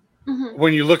 Mhm.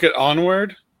 when you look at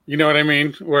Onward, you know what I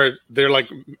mean? Where they're like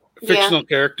fictional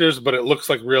characters, but it looks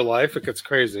like real life. It gets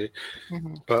crazy.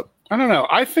 Mhm. But I don't know.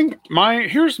 I think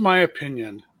here's my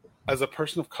opinion as a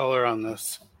person of color on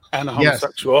this and a Yes.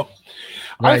 homosexual.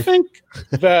 Right. I think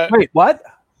that Wait, what?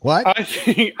 What? I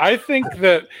think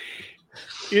that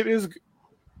it is.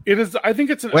 I think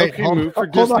it's an Wait, okay hold, move for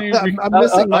hold Disney. on. I'm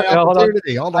missing my hold on.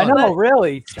 opportunity. Hold on. I know,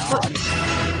 really.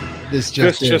 This This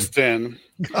just in. just in.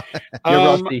 You're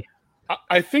rusty.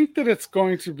 I think that it's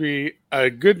going to be a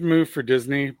good move for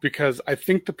Disney because I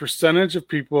think the percentage of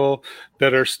people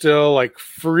that are still like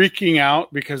freaking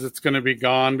out because it's going to be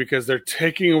gone because they're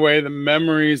taking away the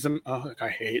memories and I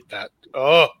hate that.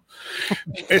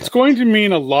 It's going to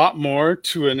mean a lot more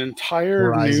to an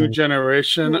entire new Horizon.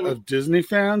 generation of Disney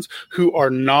fans who are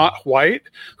not white,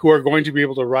 who are going to be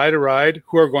able to ride a ride,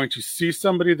 who are going to see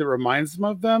somebody that reminds them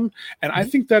of them. And I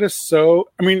think that is so,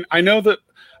 I mean, I know that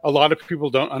a lot of people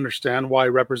don't understand why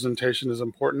representation is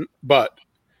important, but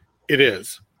it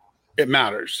is. It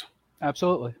matters.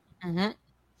 Absolutely. Mhm.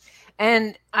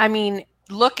 And I mean,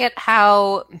 look at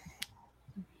how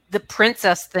the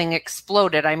princess thing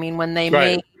exploded. I mean, when they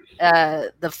Right. made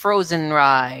the Frozen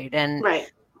ride and, Right.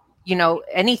 you know,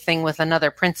 anything with another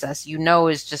princess, you know,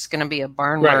 is just going to be a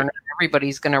barn Right. burner.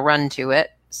 Everybody's going to run to it.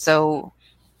 So,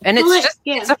 and it's Well, just,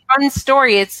 yeah. it's a fun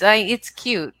story. It's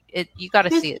cute. You got to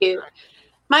It's see it. cute.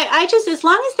 As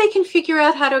long as they can figure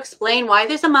out how to explain why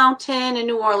there's a mountain in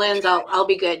New Orleans, I'll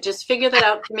be good. Just figure that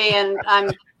out for me, and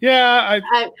Yeah,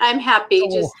 I'm happy.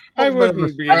 Just I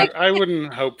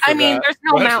wouldn't hope for I mean, that, there's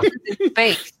no but- mountains in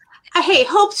space. hey,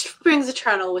 hope springs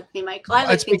eternal with me, Michael. I like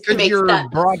That's things to because make you're sense.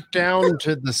 brought down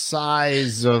to the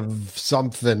size of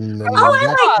something. And Oh, I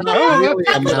that's like that. really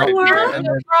That's a the mountain. word. And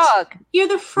The it's- frog. You're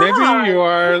the frog. Maybe you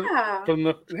are Yeah. from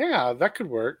the. Yeah, that could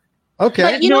work. Okay.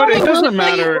 But You know what? It it doesn't gives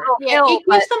matter. Yeah, it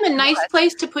But- gives them a nice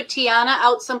place to put Tiana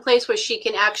out someplace where she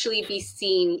can actually be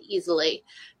seen easily.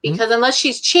 Because unless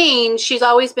she's changed, she's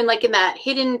always been like in that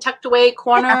hidden, tucked away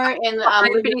corner in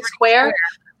Liberty Square.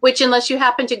 Which, unless you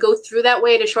happen to go through that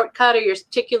way to shortcut, or you're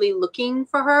particularly looking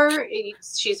for her,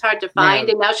 she's hard to find.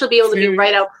 Yeah. And now she'll be able to be See-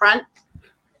 right out front.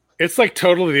 It's like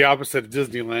totally the opposite of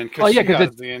Disneyland because Oh, yeah, she 'cause has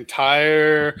it's- the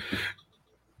entire.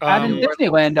 Out in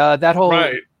Disneyland, that whole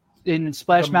Right. in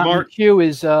Splash The Mountain queue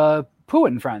is Pooh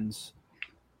and Friends.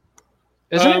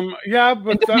 Isn't it? Yeah, In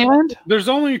but that, Disneyland? there's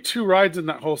only 2 rides in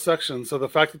that whole section, so the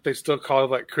fact that they still call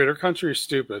it like Critter Country is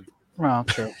stupid. Well,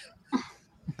 true.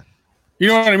 You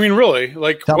know what I mean? Really?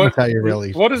 Like, Tell me what? how you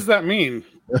really. What does that mean?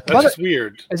 That's What- just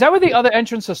weird. Is that where the other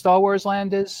entrance to Star Wars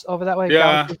Land is over that way?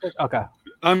 Yeah. Galaxy? Okay.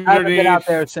 I haven't been out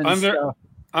there since.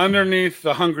 Underneath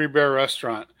the Hungry Bear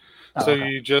restaurant. Oh, So okay.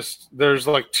 you just there's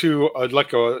like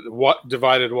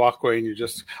divided walkway, and you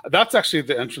just that's actually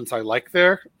the entrance I like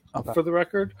there, Okay. for the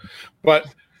record. But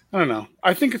I don't know.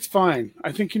 I think it's fine.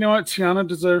 I think, you know what, Tiana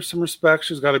deserves some respect.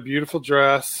 She's got a beautiful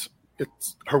dress.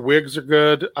 Her wigs are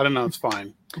good. I don't know. It's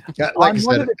fine. Yeah, like I On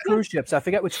one said, of the cruise ships, I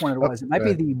forget which one it was. It might be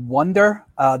Right. the Wonder.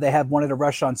 They have one of the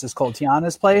restaurants is called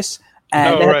Tiana's Place,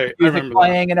 and Oh, they have right. I music remember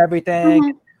playing and everything.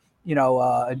 Mhm. You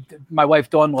know, my wife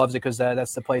Dawn loves it because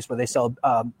that's the place where they serve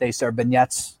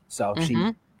beignets. So she,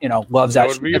 Mhm. loves That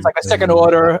that. would be- It's like a second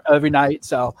order every night.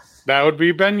 So That would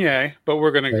be beignet, but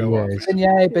we're gonna go up.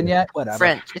 Beignets. beignet, whatever.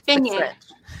 French. It's the Beignet. French.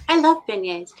 I love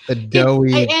beignets. the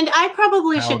doughy. And I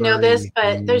probably should know this,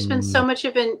 powdery, but there's been so much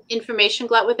of an information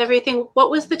glut with everything. What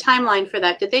was the timeline for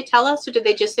that? Did they tell us, or did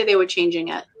they just say they were changing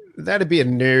it? That'd be a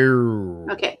no.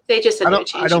 Okay, they just said I they were don't.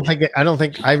 changing I don't think. I don't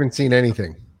think. I haven't seen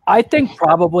anything. I think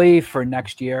probably for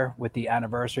next year with the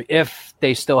anniversary, if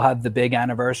they still have the big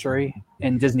anniversary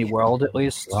in Disney World, at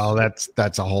least. Well, that's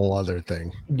a whole other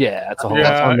thing. Yeah, that's a whole. Yeah.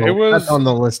 That's on the, it was- that's on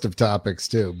the list of topics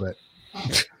too. But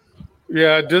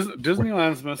Yeah,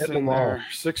 Disneyland's missing them all. their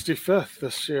 65th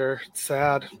this year. It's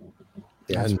sad.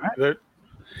 Yeah, That's and right. They're-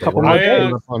 Couple we're more coming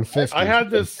days. up on 50. I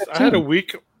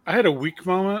had a weak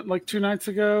moment like 2 nights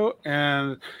ago,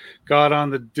 and got on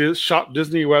the Shop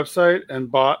Disney website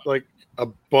and bought like a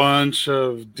bunch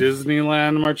of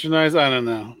Disneyland merchandise. I don't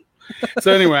know.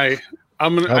 So anyway,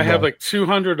 I have like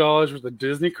 $200 worth of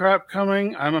Disney crap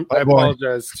coming. I boy.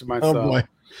 apologize to myself. Oh boy.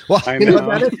 Well, I you know,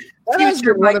 know. that has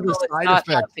been one of the Michael is side not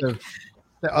effects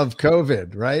of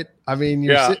COVID, right? I mean,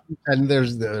 you're Yeah. sitting and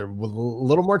there's a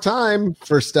little more time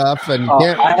for stuff, and you, Oh,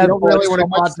 can't, I you have don't really bought want to so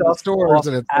much go out to the stuff stores. off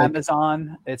And it's like,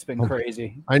 Amazon. It's been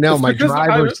crazy. I know It's my because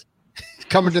driver's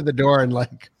coming to the door and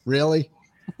like, really?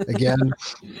 Again?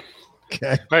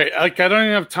 Okay. Right, like I don't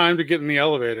even have time to get in the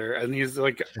elevator, and he's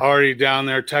like already down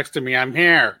there texting me, "I'm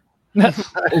here."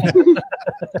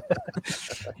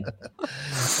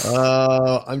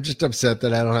 I'm just upset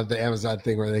that I don't have the Amazon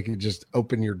thing where they can just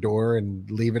open your door and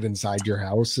leave it inside your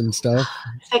house and stuff.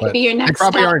 That could But be your They next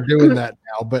probably step. aren't doing that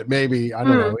now, but maybe, I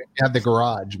don't know. If you have the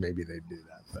garage, maybe they do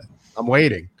that. But I'm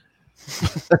waiting.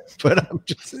 But I'm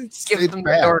just, it's Give them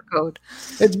the bad. door code.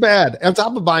 It's bad. On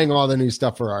top of buying all the new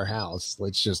stuff for our house,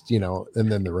 let's just,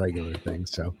 and then the regular thing.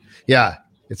 So yeah,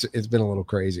 it's been a little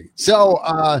crazy. So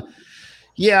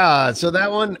yeah, so that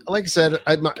one, like I said,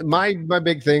 my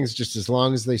big thing is just as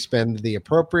long as they spend the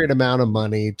appropriate amount of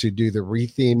money to do the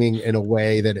retheming in a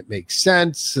way that it makes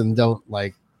sense and don't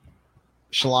like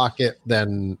schlock it,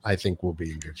 then I think we'll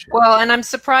be in good shape. Well, and I'm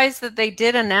surprised that they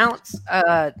did announce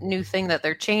a new thing that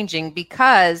they're changing,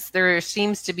 because there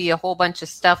seems to be a whole bunch of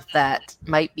stuff that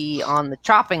might be on the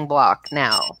chopping block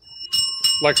now.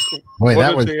 Like, Boy, what that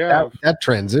did was they have? that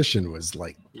transition was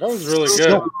like That was really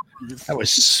good. that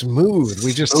was smooth.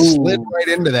 We just Ooh. slid right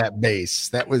into that base.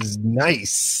 That was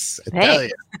nice. I tell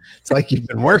Thanks. you, it's like you've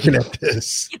been working at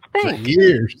this for Thanks.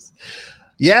 years.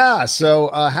 Yeah. So,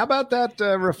 how about that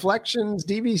Reflections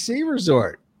DVC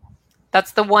resort?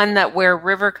 That's the one that where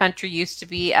River Country used to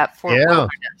be at Fort Yeah.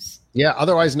 Wilderness. Yeah,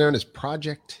 otherwise known as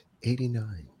Project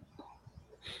 89.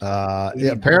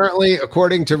 Yeah, apparently,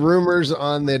 according to rumors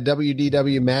on the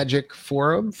WDW Magic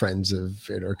forum, friends of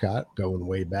Intercot going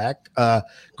way back,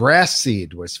 grass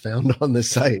seed was found on the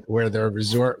site where their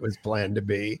resort was planned to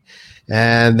be.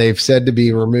 And they've said to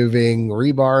be removing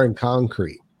rebar and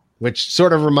concrete, which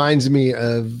sort of reminds me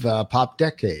of Pop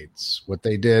Decades, what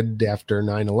they did after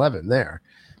 9/11 there.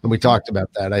 And we talked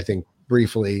about that, I think,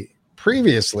 briefly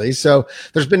previously. So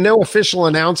there's been no official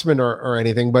announcement or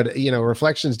anything, but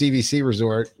Reflections DVC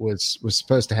Resort was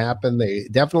supposed to happen. They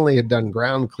definitely had done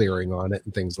ground clearing on it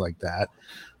and things like that.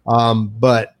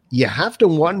 But you have to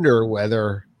wonder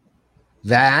whether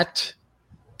that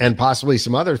and possibly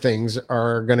some other things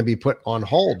are going to be put on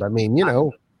hold. I mean, I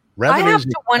revenues. have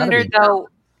to wonder though,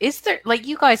 is there, like,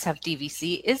 you guys have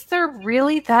DVC, is there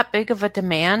really that big of a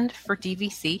demand for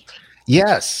DVC?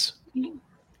 Yes.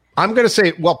 I'm going to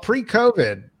say, well,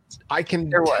 pre-COVID, I can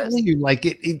There tell was. you,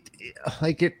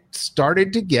 it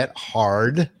started to get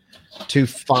hard to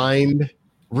find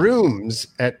rooms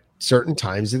at certain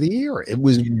times of the year. It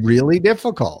was really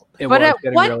difficult. It But was at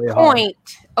getting what really hard. point,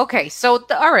 okay, so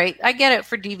all right, I get it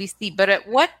for DVC, but at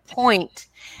what point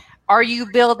are you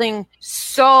building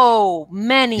so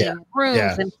many Yeah, rooms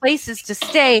yeah. and places to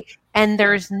stay, and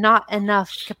there's not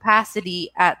enough capacity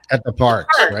at At the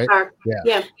parks, right?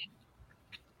 Yeah.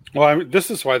 Well, I mean, this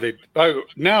is why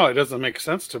now it doesn't make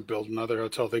sense to build another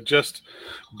hotel. They just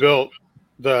built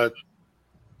the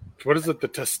the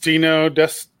Testino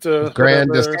Grand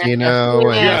whatever.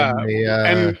 Destino, Yeah.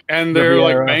 and the, and they're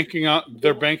Riviera.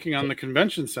 like banking on the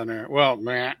convention center. Well,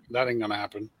 man, that ain't gonna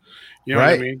happen. You know what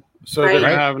I Right. mean? So Right. they're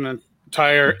gonna have an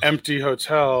entire empty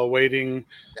hotel waiting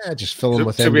just fill them to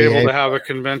with be able NBA. to have a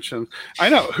convention. I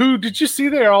know. Who did you see?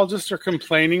 They all just are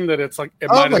complaining that it's like it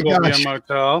Oh might my as well gosh. be a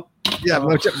motel. Yeah,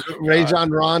 Ray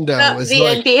John Rondo was The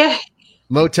like NBA.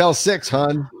 Motel 6,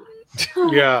 hon.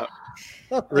 Yeah,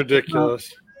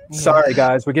 ridiculous. Sorry,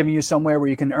 guys, we're giving you somewhere where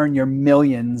you can earn your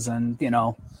millions, and I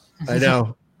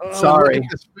know. Sorry. Look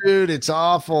at this food. It's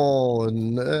awful.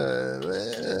 And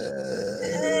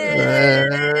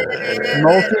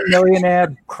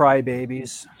multi-millionaire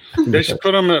crybabies. They should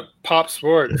put them at Pop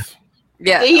Sports.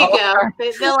 yeah. There you Oh,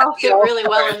 go. They'll all fit really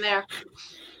well in there.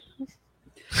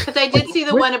 Because I did see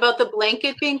the one about the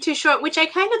blanket being too short, which I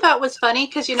kind of thought was funny.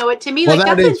 Because you know what, to me, well, like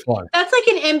that that's is fun. that's like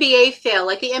an NBA fail.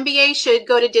 Like the NBA should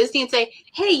go to Disney and say,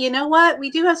 "Hey, you know what? We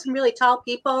do have some really tall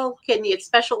people. Can you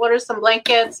special order some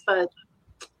blankets?" But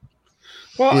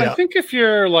Well, Yeah. I think if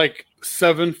you're like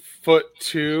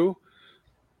 7'2",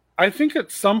 I think at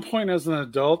some point as an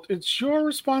adult, it's your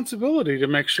responsibility to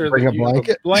make sure Bring that a you have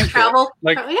blanket? a blanket. travel,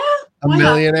 Like, yeah, A why not? You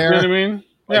know millionaire. what I mean?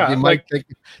 Yeah, you might think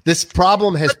this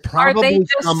problem has Are they probably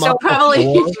just come so up Probably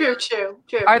before. true.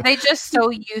 Are they just so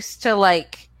used to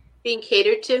like Being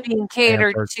catered to. being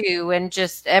catered Yeah, to, and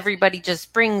just everybody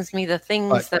just brings me the things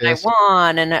But that this- I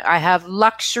want, and I have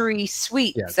luxury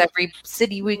suites Yes. every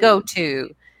city we go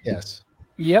to. Yes.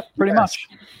 Yep, pretty Yes. much.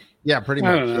 Yeah, pretty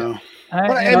I much. don't yeah. know.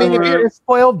 I mean, if they're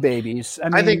spoiled babies. I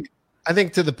mean, I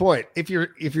think to the point, if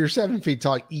you're 7 feet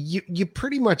tall, you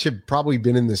pretty much have probably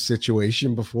been in this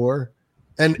situation before,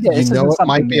 and Yeah, this you know isn't it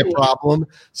might be a something new. problem.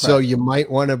 So Right. you might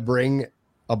want to bring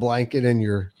a blanket in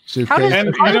your suitcase. How does,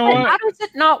 And how you know does it, what? how does it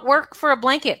not work for a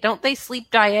blanket? Don't they sleep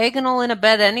diagonal in a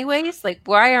bed anyways? Like,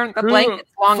 why aren't the blankets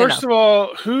long First enough? of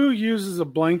all, who uses a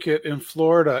blanket in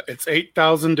Florida? It's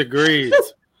 8,000 degrees.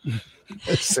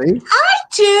 See, I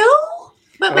do,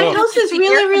 but my Oh. house is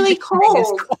really, really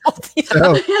cold. so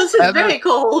My house is Heather- very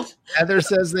cold. Heather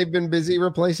says they've been busy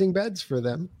replacing beds for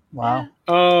them. wow.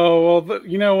 Oh, well,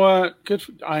 you know what? Good.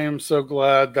 I am so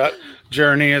glad that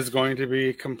journey is going to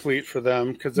be complete for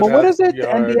them. Because Well, what is it? The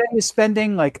NBA is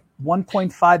spending like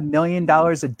 $1.5 million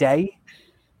a day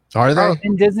Are they?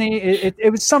 in Disney.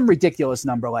 It was some ridiculous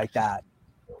number like that.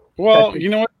 Well, you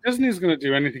know what? Disney's going to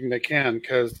do anything they can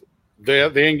because they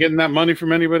ain't getting that money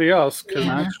from anybody else. Because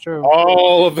Yeah. That's true.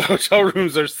 all of the hotel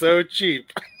rooms are so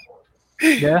cheap.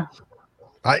 Yeah.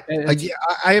 I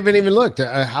haven't even looked.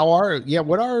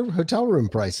 What are hotel room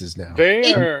prices now?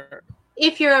 They are.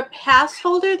 If you're a pass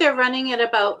holder, they're running at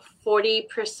about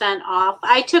 40% off.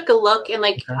 I took a look and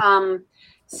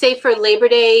say for Labor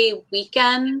Day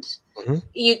weekend, Mhm.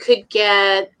 you could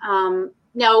get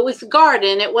now it was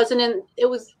garden. It wasn't in it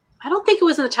was I don't think it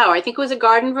was in the tower. I think it was a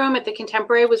garden room at the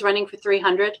Contemporary was running for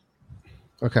 300.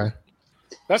 Okay.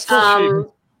 That's still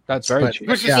cheap. That's very But- cheap.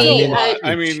 Which is Yeah, still I a mean, lot.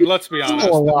 I mean, let's be honest.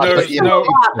 still a lot, There's but yeah. no- A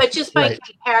lot, but just by Right.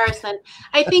 comparison,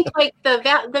 I think like the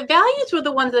values were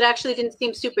the ones that actually didn't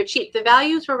seem super cheap. The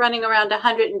values were running around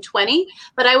 120,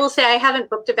 but I will say I haven't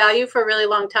booked a value for a really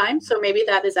long time, so maybe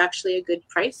that is actually a good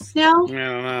price now. I don't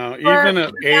know. For- Even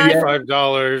at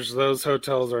 $85, those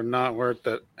hotels are not worth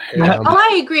it. Yeah. Oh,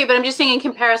 I agree, but I'm just saying in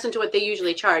comparison to what they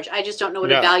usually charge. I just don't know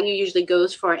what Yeah. a value usually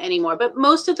goes for anymore. But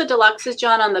most of the deluxes,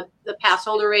 John, on the pass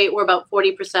holder rate were about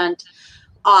 40%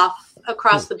 off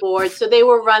across the board. So they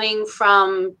were running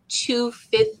from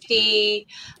 $250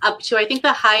 up to, I think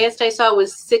the highest I saw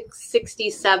was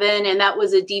 $667, and that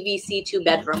was a DVC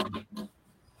 2-bedroom.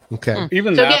 Okay.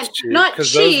 Even So that's again, cheap not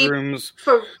because those cheap. rooms.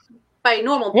 By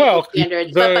normal Well,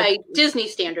 standards, the- but by Disney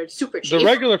standards, super cheap. The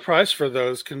regular price for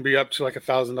those can be up to like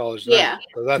 $1,000. Yeah.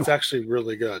 So that's actually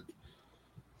really good.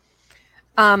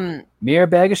 Mere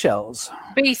bag of shells.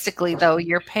 Basically, though,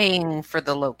 you're paying for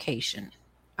the location.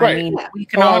 Right. I mean, Yeah. we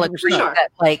can Oh, all 100%. agree Sure.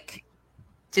 that like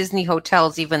Disney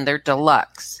hotels, even their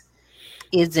deluxe,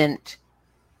 isn't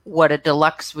what a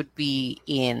deluxe would be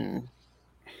in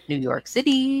New York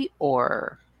City,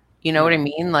 or you know what I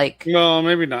mean? Like, Well,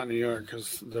 maybe not New York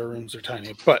because their rooms are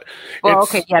tiny. But well, it's-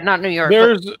 okay, yeah, not New York.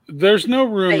 But there's no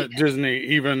room at Vegas. Disney.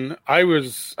 Even I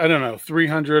don't know,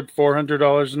 $300,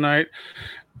 $400 a night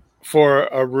for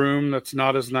a room that's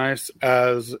not as nice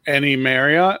as any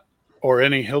Marriott or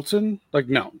any Hilton. Like,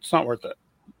 no, it's not worth it.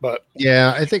 But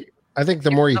Yeah, I think the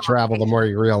more you travel, the more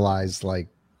you realize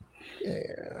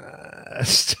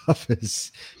stuff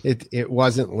is it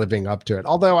wasn't living up to it.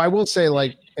 Although I will say,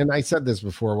 and I said this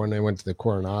before when I went to the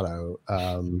Coronado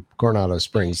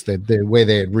Springs, that the way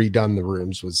they had redone the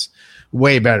rooms was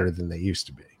way better than they used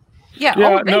to be. yeah,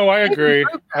 yeah, oh, no, I they agree.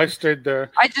 improved I them. stayed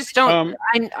there. I just don't. Um,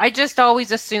 I just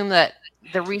always assume that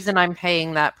the reason I'm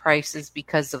paying that price is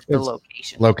because of the It's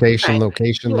location. Location, Right.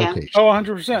 location, Yeah. location. Oh,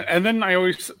 100%. And then I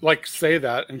always say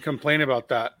that and complain about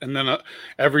that. And then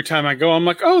every time I go, I'm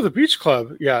like, oh, the beach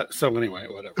club. Yeah. So anyway,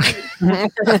 whatever.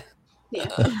 Yeah.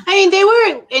 I mean, they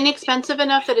were inexpensive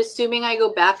enough that assuming I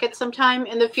go back at some time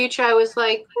in the future, I was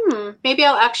like, maybe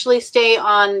I'll actually stay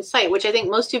on site, which I think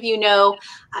most of you know.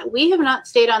 We have not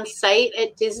stayed on site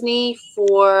at Disney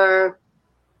for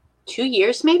 2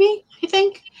 years, maybe, I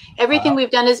think. Everything we've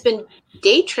done has been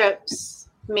day trips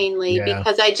mainly Yeah.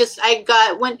 because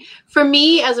for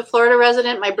me as a Florida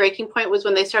resident, my breaking point was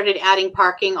when they started adding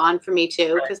parking on for me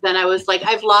too. Because then I was like,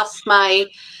 I've lost my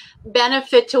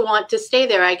benefit to want to stay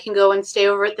there. I can go and stay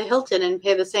over at the Hilton and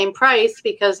pay the same price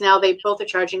because now they both are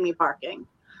charging me parking.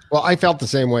 Well, I felt the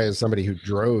same way as somebody who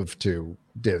drove to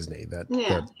Disney. That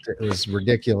it was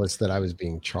ridiculous that I was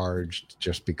being charged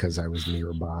just because I was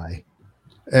nearby,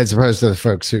 as opposed to the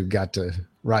folks who got to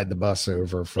ride the bus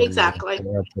over from Exactly. the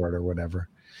airport or whatever.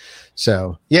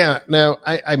 So yeah, no,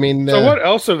 I mean, So what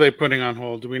else are they putting on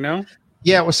hold? Do we know?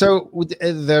 yeah. Well, so with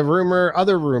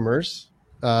other rumors,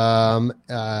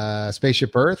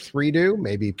 Spaceship Earth redo,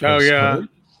 maybe. Oh, yeah. postponed.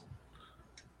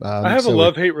 I have a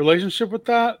love-hate relationship with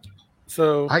that.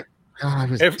 So I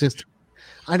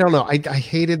don't know. I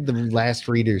hated the last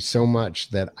redo so much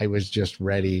that I was just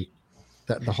ready.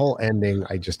 The whole ending,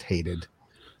 I just hated.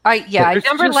 I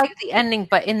never liked the ending,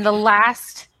 but in the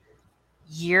last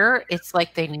year, it's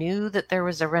like they knew that there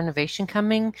was a renovation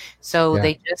coming, so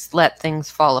they just let things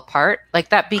fall apart. Like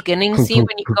that beginning scene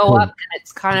when you go up and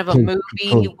it's kind of a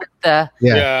movie with the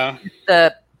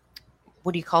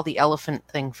what do you call the elephant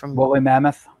thing from Woolly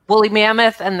Mammoth? Woolly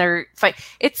Mammoth, and they're fight.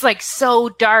 It's like so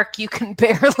dark you can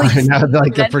barely. I know,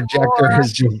 like the projector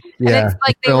is just and it's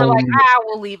like they were like,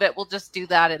 we'll leave it. We'll just do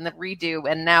that in the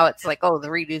redo. And now it's like, the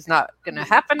redo's not going to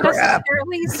happen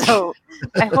necessarily. So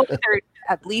I hope they're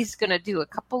at least going to do a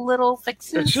couple little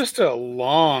fixes. It's just a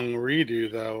long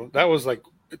redo, though. That was like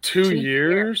 2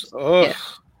 years. Ugh. Yeah.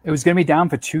 It was going to be down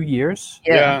for 2 years.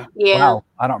 Yeah. Wow,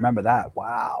 I don't remember that.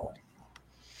 Wow.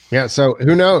 Yeah. So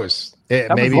who knows?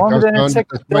 Maybe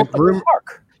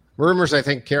rumors. I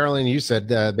think Carolyn, you said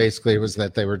basically was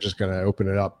that they were just going to open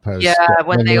it up. When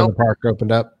the park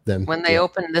opened up, then when they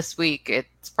open this week,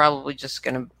 it's probably just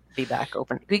going to be back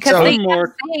open because they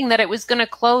kept saying that it was going to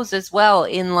close as well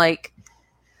in like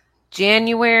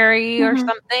January or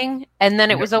something, and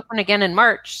then it was open again in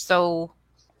March. So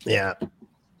yeah.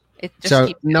 It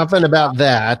just nothing about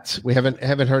that. We haven't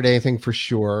heard anything for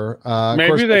sure.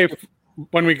 Maybe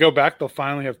when we go back, they'll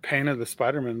finally have painted the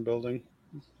Spider-Man building.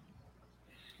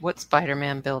 What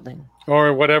Spider-Man building?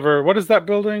 Or whatever. What is that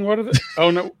building? What are they? Oh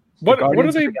no! What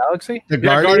are they? The Galaxy?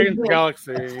 Guardians of the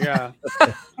Galaxy. Yeah.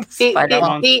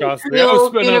 the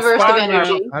old universe of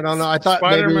energy. I don't know. I thought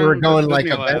maybe we were going like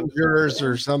Avengers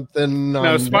or something.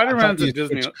 No, Spider-Man's at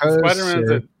Disney.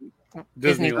 Spider-Man's at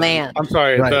Disneyland. I'm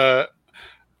sorry.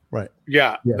 Right.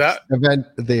 Yeah. Yes. That event.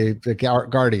 The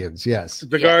Guardians. Yes.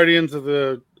 The Guardians of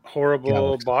the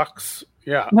horrible box.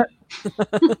 Yeah.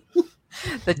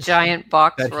 The giant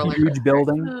box that huge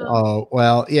building. Oh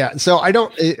well, yeah. So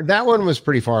that one was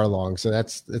pretty far along, so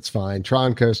it's fine.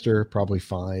 Tron Coaster probably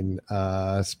fine.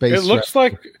 Space. It looks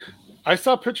like I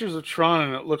saw pictures of Tron,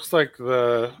 and it looks like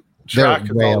the track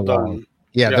is all done.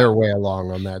 Yeah, they're way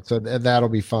along on that, so that'll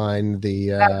be fine.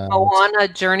 The Moana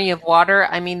Journey of Water.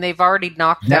 I mean, they've already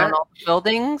knocked down all the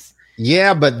buildings.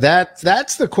 Yeah, but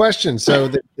that's the question.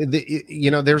 So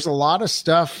there's a lot of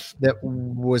stuff that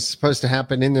was supposed to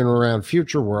happen in and around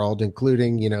Future World,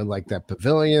 including like that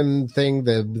pavilion thing,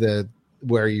 the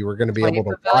where you were going to be able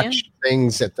to watch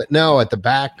things at the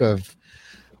back of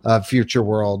Future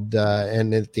World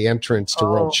and at the entrance to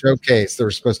World Showcase. There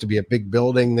was supposed to be a big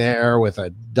building there with a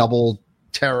double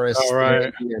terrace. All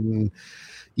right. And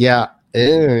I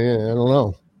don't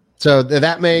know. So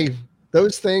that may.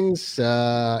 Those things,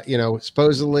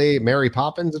 supposedly Mary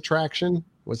Poppins attraction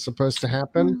was supposed to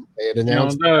happen. They had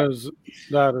announced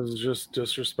that is just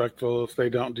disrespectful if they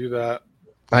don't do that.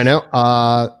 I know.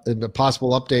 The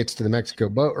possible updates to the Mexico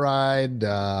boat ride,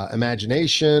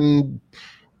 Imagination.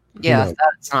 Yeah,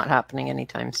 that's not happening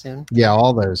anytime soon. Yeah,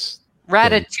 all those.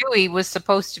 Ratatouille was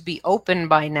supposed to be open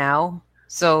by now,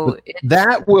 so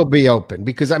that will be open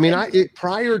because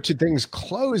prior to things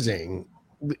closing.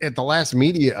 At the last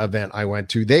media event I went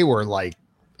to, they were like,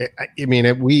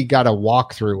 we got a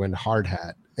walkthrough in Hard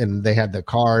Hat and they had the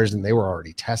cars and they were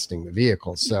already testing the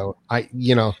vehicles. So I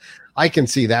can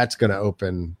see that's going to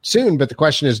open soon. But the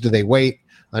question is, do they wait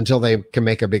until they can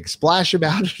make a big splash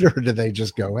about it, or do they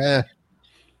just go,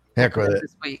 heck with it?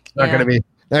 This week. Not going to be.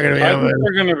 I think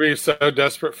they're going to be so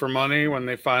desperate for money when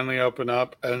they finally open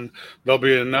up, and there'll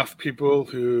be enough people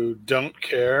who don't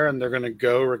care, and they're going to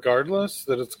go regardless.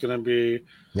 That it's going to be,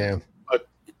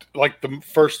 like the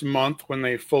first month when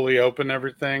they fully open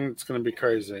everything, it's going to be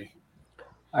crazy.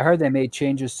 I heard they made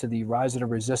changes to the Rise of the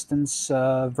Resistance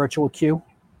virtual queue.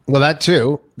 Well, that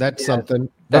too. That's something.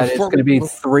 That it's going to be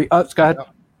 3. Oh, go ahead.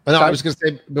 No, I was going to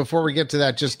say before we get to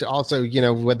that, just also,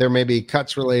 there may be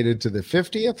cuts related to the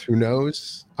 50th. Who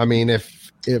knows? I mean,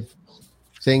 if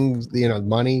things,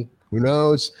 money, who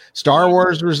knows? Star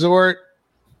Wars Resort.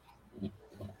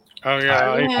 Oh yeah, I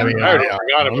already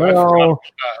forgot about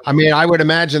that. I would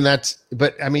imagine that's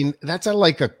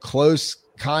like a close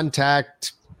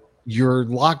contact. You're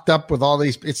locked up with all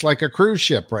these. It's like a cruise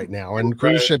ship right now, and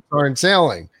cruise ships aren't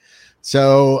sailing.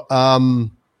 So, I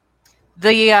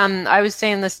was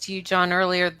saying this to you, John,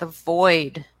 earlier, the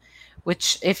Void,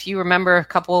 which if you remember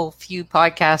a few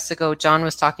podcasts ago, John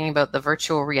was talking about the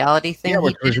virtual reality thing. Yeah,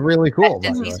 which was really cool. At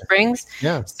Disney Springs.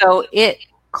 Yeah. So it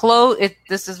closed.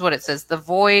 This is what it says. The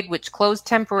Void, which closed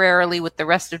temporarily with the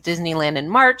rest of Disneyland in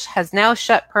March, has now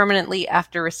shut permanently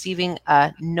after receiving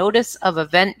a notice of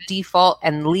event default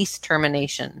and lease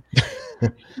termination.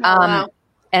 Wow.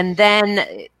 And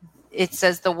then it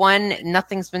says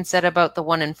nothing's been said about the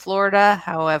one in Florida.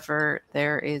 However,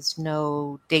 there is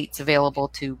no dates available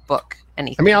to book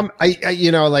anything. I mean,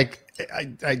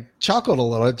 I chuckled a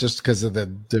little just because of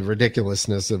the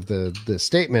ridiculousness of the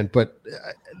statement, but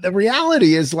the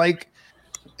reality is like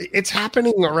it's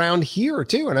happening around here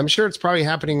too, and I'm sure it's probably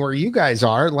happening where you guys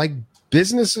are. Like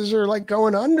businesses are like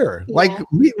going under. Yeah. Like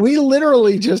we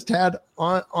literally just had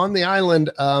on the island,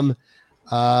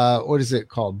 what is it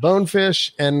called?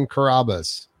 Bonefish and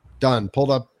Carrabba's done.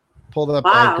 Pulled up.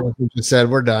 Wow. And just said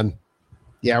we're done.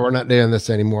 Yeah, we're not doing this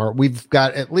anymore. We've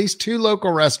got at least 2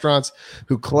 local restaurants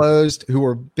who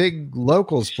were big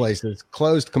locals places,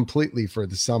 closed completely for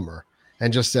the summer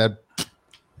and just said,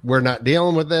 we're not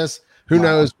dealing with this. Who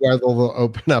knows where they'll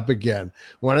open up again.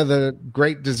 One of the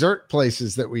great dessert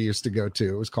places that we used to go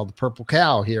to, it was called the Purple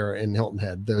Cow here in Hilton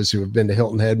Head. Those who have been to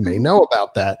Hilton Head may know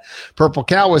about that. Purple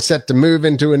Cow was set to move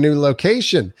into a new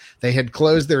location. They had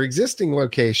closed their existing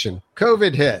location.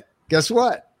 COVID hit. Guess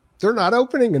what? They're not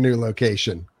opening a new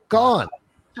location. Gone.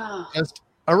 Just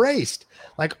erased.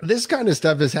 Like this kind of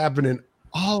stuff is happening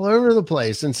all over the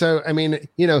place. And so, I mean,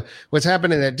 what's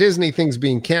happening at Disney, things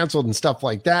being canceled and stuff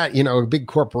like that, a big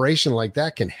corporation like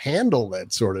that can handle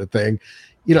that sort of thing.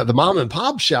 The mom and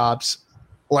pop shops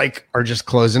are just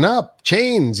closing up,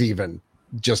 chains even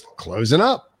just closing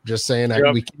up, just saying,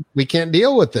 we can't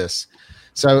deal with this.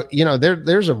 So,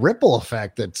 there's a ripple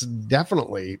effect that's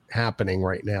definitely happening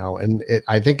right now. And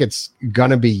I think it's going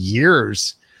to be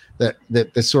years that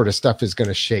this sort of stuff is going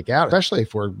to shake out, especially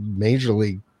if we're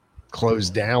majorly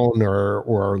closed down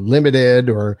or limited,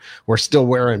 or we're still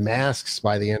wearing masks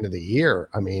by the end of the year.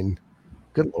 I mean,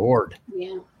 good Lord.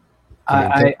 Yeah.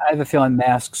 I have a feeling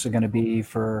masks are going to be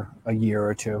for a year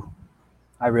or two.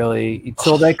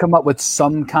 Until they come up with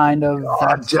some kind of.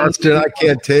 Justin, I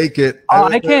can't take it.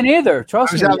 I can't either.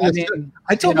 Trust me.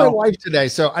 I told my wife today,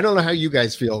 so I don't know how you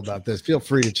guys feel about this. Feel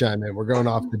free to chime in. We're going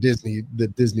off the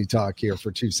Disney talk here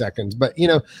for 2 seconds. But,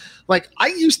 I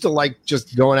used to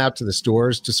just going out to the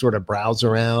stores to sort of browse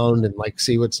around and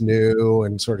see what's new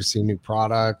and sort of see new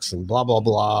products and blah, blah,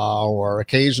 blah. Or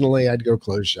occasionally I'd go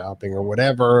clothes shopping or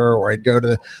whatever, or I'd go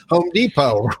to Home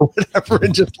Depot or whatever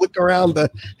and just look around the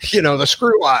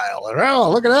screw aisle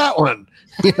and look at that one.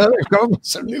 There's going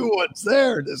some new ones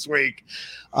there this week.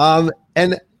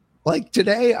 And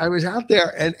today I was out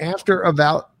there, and after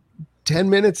about 10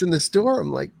 minutes in the store,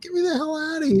 I'm like, get me the hell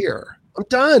out of here. I'm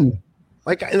done.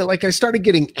 I started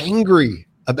getting angry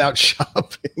about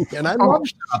shopping, and I love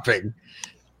shopping.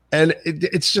 And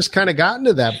it's just kind of gotten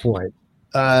to that point.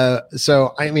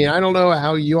 So, I mean, I don't know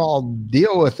how you all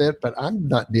deal with it, but I'm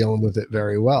not dealing with it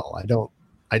very well. I don't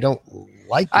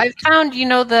like it. I've found,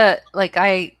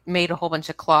 I made a whole bunch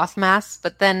of cloth masks,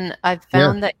 but then I've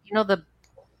found that,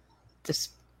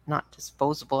 not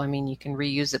disposable. I mean, you can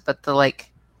reuse it, but the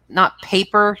not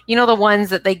paper, the ones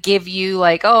that they give you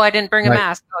I didn't bring a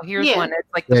mask. Oh, here's one.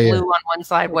 It's the blue on one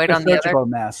side, white on the other.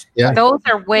 Mask. Yeah. Those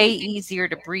are way easier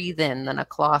to breathe in than a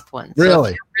cloth one. So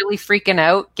really? If you're really freaking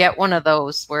out, get one of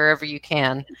those wherever you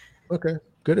can. Okay.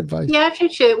 Good advice. Yeah,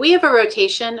 actually, we have a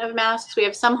rotation of masks. We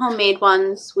have some homemade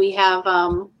ones. We have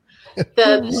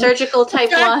the surgical type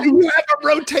ones. You have a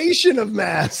rotation of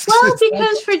masks. Well,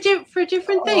 because for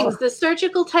different things, the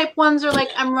surgical type ones are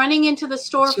I'm running into the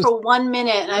store for 1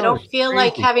 minute, and I don't feel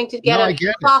like having to get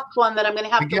a cloth one that I'm going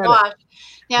to have to wash.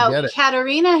 Now,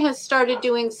 Katarina has started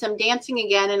doing some dancing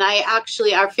again, and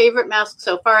our favorite mask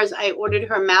so far is I ordered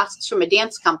her masks from a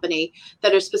dance company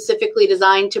that are specifically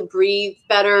designed to breathe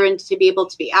better and to be able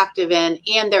to be active in,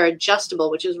 and they're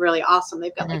adjustable, which is really awesome.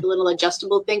 They've got a little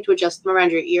adjustable thing to adjust them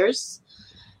around your ears.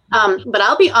 But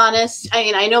I'll be honest,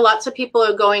 I know lots of people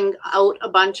are going out a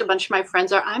bunch of my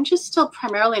friends are. I'm just still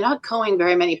primarily not going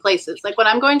very many places. When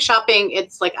I'm going shopping,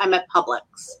 it's I'm at Publix.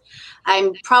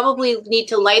 I probably need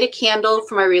to light a candle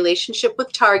for my relationship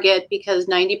with Target because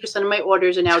 90% of my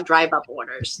orders are now drive-up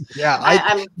orders. Yeah,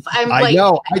 I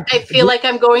know. I feel like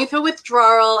I'm going through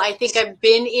withdrawal. I think I've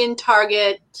been in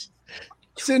Target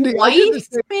Cindy, twice,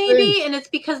 maybe, and it's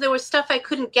because there was stuff I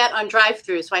couldn't get on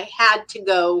drive-thru, so I had to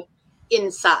go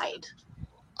inside.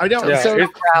 I know. Yeah, So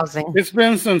browsing. It's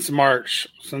been since March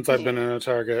since I've been in a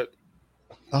Target.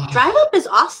 Drive up is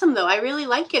awesome, though. I really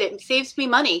like it. It saves me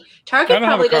money. Target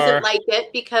probably doesn't like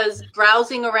it because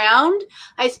browsing around,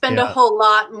 I spend a whole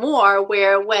lot more.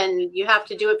 Where when you have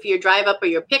to do it for your drive up or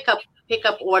your pickup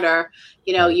order,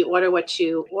 you order what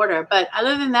you order. But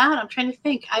other than that, I'm trying to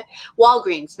think.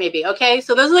 Walgreens, maybe. Okay,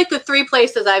 so those are the 3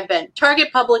 places I've been: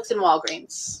 Target, Publix, and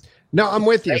Walgreens. No, I'm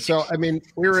with you. So, I mean,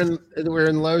 we're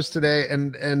in Lowe's today,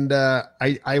 and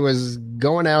I was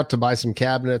going out to buy some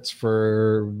cabinets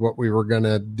for what we were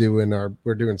gonna do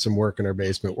we're doing some work in our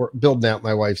basement. We're building out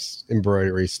my wife's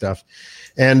embroidery stuff,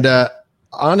 and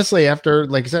honestly, after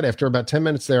about 10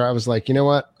 minutes there, I was like, you know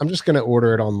what? I'm just gonna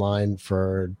order it online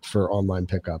for online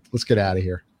pickup. Let's get out of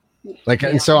here.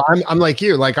 And so I'm like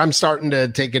you, like I'm starting to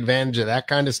take advantage of that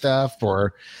kind of stuff,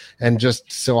 and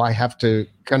just so I have to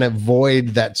kind of avoid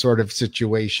that sort of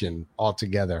situation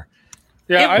altogether.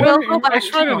 Yeah, I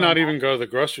try to not even go to the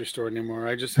grocery store anymore.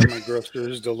 I just have my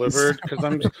groceries delivered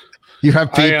because You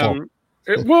have people.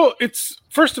 It's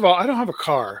first of all, I don't have a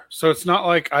car, so it's not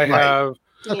like I have.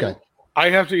 Okay. I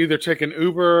have to either take an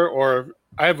Uber or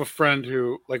I have a friend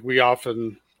who we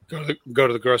often go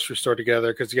to the grocery store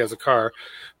together because he has a car,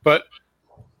 but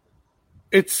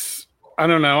I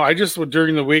don't know. I just would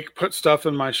during the week put stuff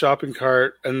in my shopping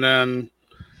cart, and then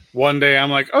one day I'm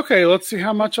like, okay, let's see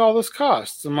how much all this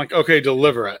costs. I'm like, okay,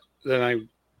 deliver it. Then I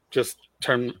just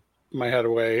turn my head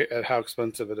away at how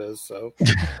expensive it is. So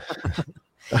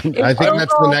I think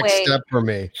that's the next step for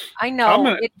me. I know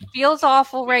it feels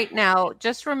awful right now.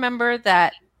 Just remember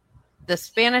that the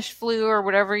Spanish flu or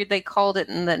whatever they called it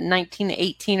in the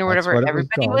 1918 or whatever,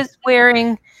 everybody was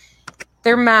wearing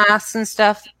their masks and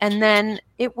stuff, and then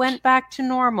it went back to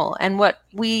normal. And what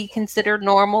we considered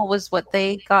normal was what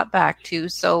they got back to.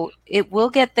 So it will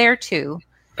get there too.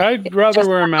 I'd rather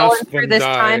wear a mask than this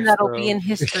die. Time that'll be in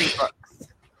history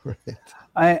books.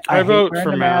 I vote hate for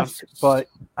wearing the masks, but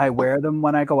I wear them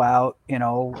when I go out,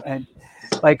 and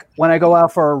like when I go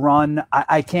out for a run,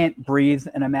 I can't breathe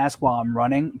in a mask while I'm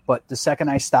running, but the second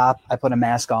I stop, I put a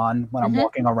mask on when I'm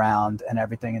walking around and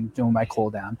everything and doing my cool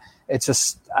down. It's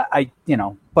just,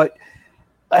 but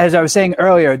as I was saying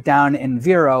earlier, down in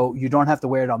Vero, you don't have to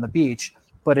wear it on the beach,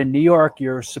 but in New York,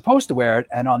 you're supposed to wear it.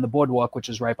 And on the boardwalk, which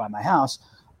is right by my house,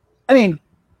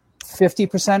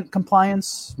 50%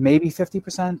 compliance, maybe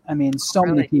 50%.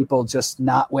 Many people just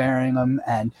not wearing them.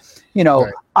 And,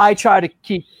 right. I try to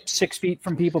keep 6 feet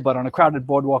from people, but on a crowded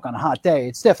boardwalk on a hot day,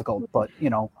 it's difficult. But,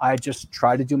 I just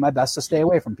try to do my best to stay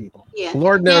away from people. Yeah.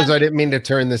 Lord knows I didn't mean to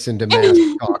turn this into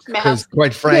mask talk because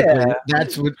quite frankly,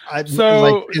 that's what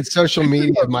in social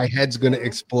media, my head's going to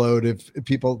explode if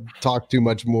people talk too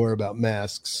much more about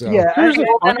masks. So. Yeah. Here's a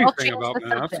funny thing about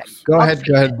masks. Go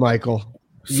ahead, Michael.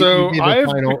 So I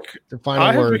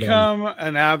have become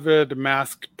an avid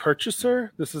mask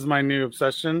purchaser. This is my new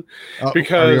obsession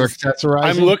because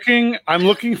I'm looking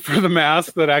for the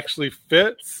mask that actually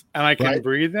fits and I can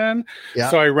breathe in. Yeah.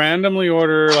 So I randomly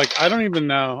order, I don't even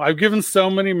know. I've given so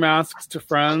many masks to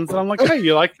friends and I'm like, hey,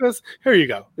 you like this? Here you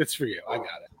go. It's for you. I got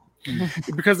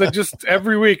it. Because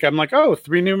every week I'm like,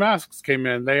 3 new masks came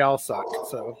in. They all suck.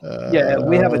 So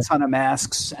we have a ton of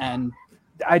masks and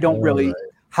I don't really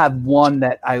have one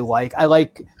that I like. I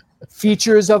like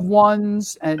features of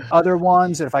ones and other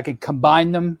ones, and if I could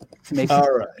combine them to make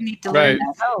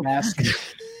mask.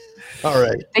 All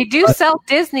right. They do sell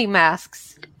Disney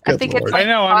masks. Good I think Lord. it's like I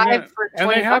know, and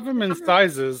they have them in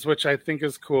sizes, which I think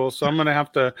is cool. So I'm going to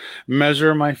have to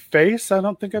measure my face. I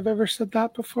don't think I've ever said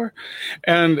that before,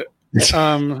 and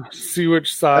see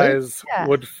which size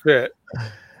would fit.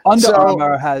 Under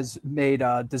Armour has made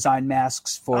design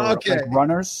masks for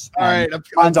runners. All right,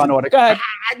 mine's on order. Go ahead.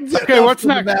 Okay, what's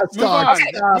next?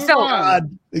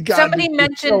 Somebody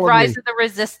mentioned Rise of the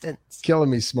Resistance. Killing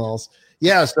me, Smalls.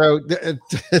 Yeah, so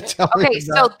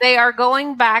so they are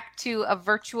going back to a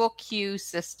virtual queue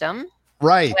system.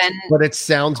 Right, but it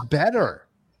sounds better.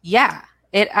 Yeah,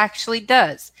 it actually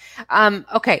does.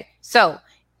 So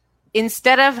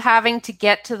instead of having to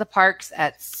get to the parks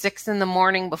at 6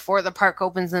 a.m. before the park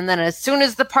opens, and then as soon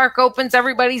as the park opens,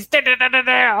 everybody's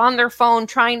on their phone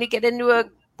trying to get into a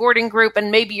boarding group,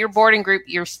 and maybe your boarding group,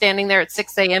 you're standing there at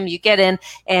 6 a.m., you get in,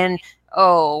 and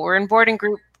we're in boarding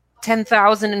group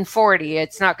 10,040.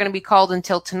 It's not going to be called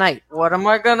until tonight. What am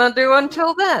I going to do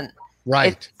until then?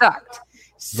 Right. It sucked.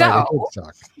 So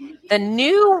the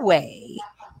new way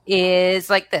is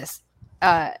like this.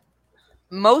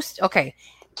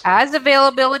 As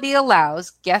availability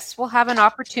allows, guests will have an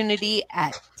opportunity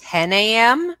at 10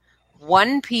 a.m.,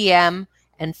 1 p.m.,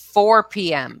 and 4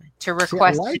 p.m. to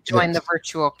request to join the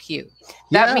virtual queue.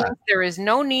 That means there is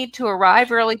no need to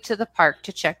arrive early to the park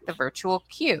to check the virtual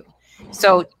queue.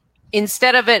 So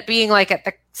instead of it being like at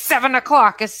the 7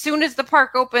 o'clock, as soon as the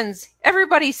park opens,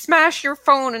 everybody smash your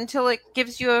phone until it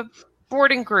gives you a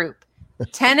boarding group.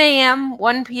 10 a.m.,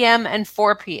 1 p.m., and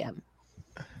 4 p.m.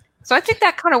 So I think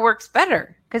that kind of works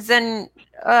better. Because then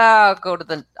I'll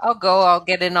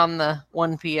get in on the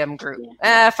 1 p.m. group.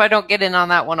 If I don't get in on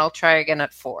that one, I'll try again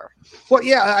at 4. Well,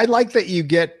 yeah, I like that you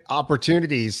get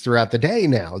opportunities throughout the day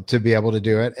now to be able to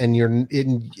do it. And you're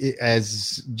in,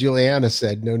 as Juliana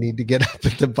said, no need to get up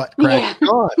at the butt crack of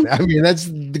dawn. I mean, that's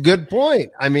the good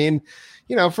point. I mean,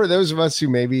 for those of us who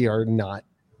maybe are not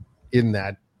in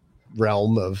that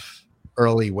realm of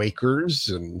early wakers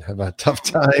and have a tough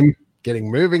time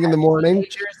getting moving in the morning.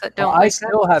 I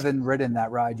still haven't ridden that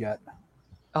ride yet.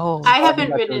 Oh, I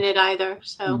haven't ridden it either.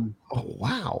 So. Oh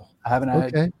wow! I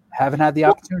haven't had the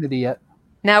opportunity yet.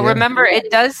 Now remember, it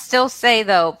does still say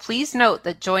though. Please note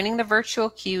that joining the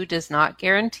virtual queue does not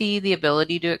guarantee the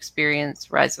ability to experience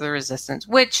Rise of the Resistance,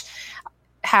 which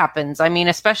happens. I mean,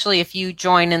 especially if you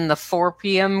join in the 4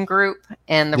 p.m. group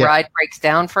and the ride breaks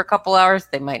down for a couple hours,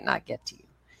 they might not get to you.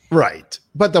 Right,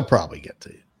 but they'll probably get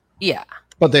to you. Yeah.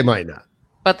 But they might not.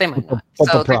 But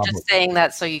so they're just saying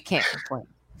that so you can't complain.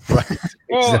 Right.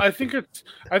 Well, I think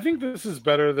this is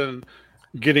better than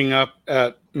getting up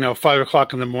at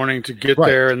 5:00 in the morning to get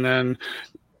there, and then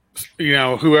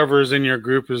whoever's in your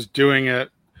group is doing it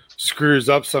screws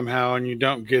up somehow, and you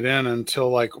don't get in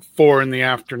until like 4 in the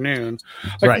afternoon.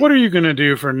 What are you going to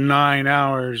do for 9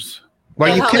 hours?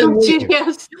 Well, you can leave.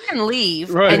 You can leave.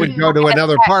 Right. You would go to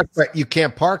another park, but you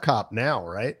can't park hop now,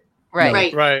 right?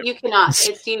 Right. You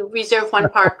cannot. You reserve one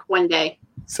park one day.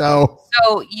 So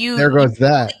there goes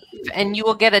that. And you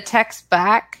will get a text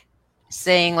back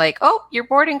saying like, "Oh, your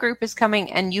boarding group is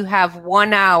coming," and you have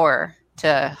 1 hour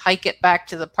to hike it back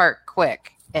to the park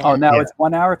quick. And now it's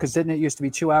 1 hour because didn't it used to be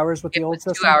 2 hours with the old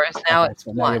system? 2 hours now. It's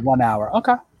so 1 hour.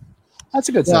 Okay, that's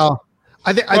a good system. Well,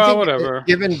 I think whatever.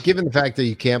 Given the fact that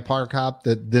you can't park hop,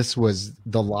 that this was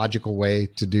the logical way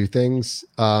to do things.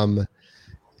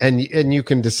 And you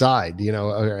can decide, maybe I'm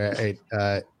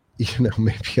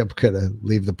gonna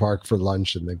leave the park for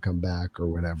lunch and then come back or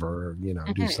whatever, or,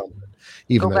 do something.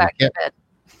 Even go though back you can't to bed.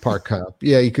 park up,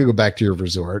 you could go back to your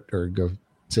resort or go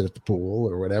sit at the pool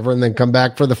or whatever, and then come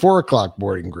back for the 4:00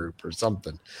 boarding group or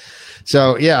something.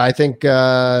 So I think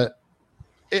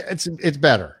it's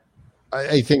better.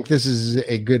 I think this is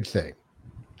a good thing.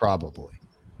 Probably,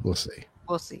 we'll see.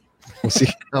 We'll see. We'll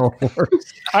see how it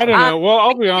works. I don't know. Well,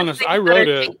 I'll be honest. I wrote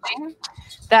it.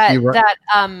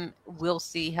 We'll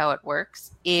see how it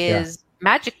works. Is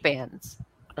magic bands.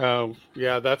 Oh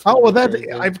yeah, that's. Oh well,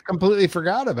 I've completely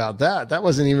forgot about that. That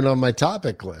wasn't even on my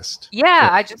topic list. Yeah,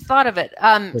 I just thought of it.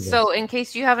 So in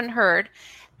case you haven't heard,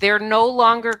 they're no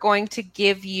longer going to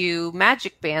give you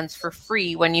magic bands for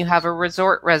free when you have a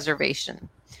resort reservation.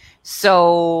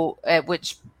 So,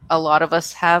 which a lot of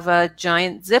us have a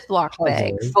giant Ziploc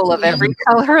bag full of every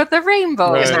color of the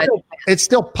rainbow. Right. It's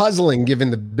still puzzling given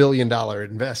the $1 billion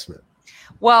investment.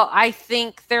 Well, I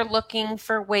think they're looking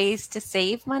for ways to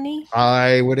save money.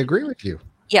 I would agree with you.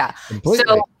 Yeah. Completely.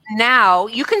 So now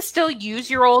you can still use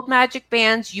your old magic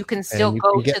bands. You can still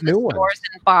go to the stores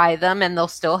and buy them, and they'll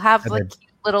still have cute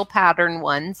little pattern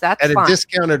ones. That's at fine. A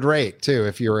discounted rate too,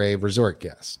 if you're a resort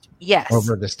guest. Yes.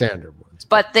 Over the standard ones.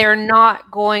 But they're not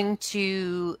going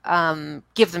to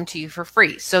give them to you for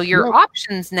free. So your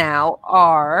options now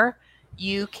are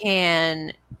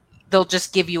they'll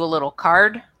just give you a little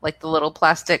card, like the little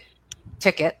plastic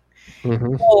ticket,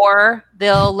 or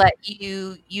they'll let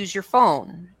you use your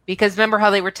phone. Because remember how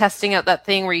they were testing out that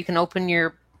thing where you can open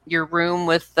your room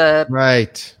with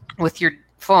with your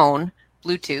phone,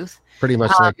 Bluetooth. Pretty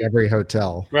much like every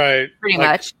hotel. Right. Pretty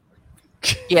much.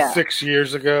 Yeah. 6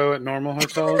 years ago at normal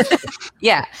hotels.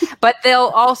 Yeah. But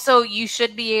you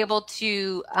should be able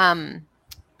to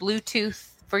Bluetooth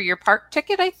for your park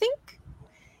ticket, I think,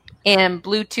 and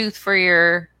Bluetooth for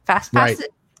your fast passes.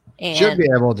 And should be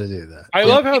able to do that. I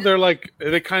love how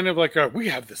they kind of we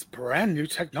have this brand new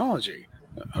technology.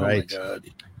 Oh my God.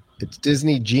 It's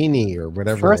Disney Genie or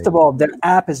whatever. First of all, their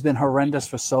app has been horrendous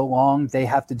for so long. They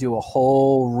have to do a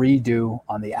whole redo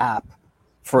on the app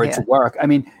for it to work. I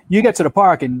mean, you get to the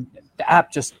park and the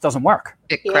app just doesn't work.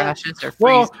 It crashes or freezes.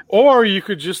 Well, or you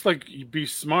could just be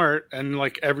smart and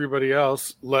like everybody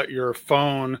else, let your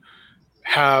phone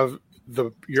have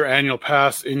your annual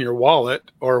pass in your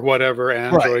wallet or whatever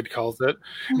Android calls it,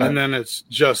 and then it's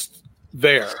just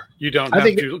there. You don't have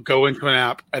to go into an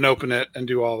app and open it and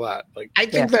do all that. I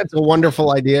think that's a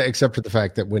wonderful idea, except for the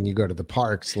fact that when you go to the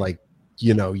parks,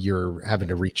 you're having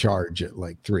to recharge at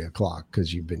 3:00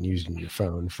 because you've been using your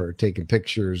phone for taking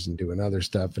pictures and doing other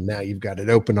stuff, and now you've got it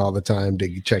open all the time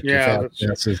to check your fast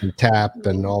passes and tap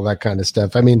and all that kind of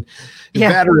stuff. I mean,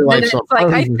 battery life.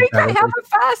 I think I have a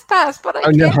fast pass, but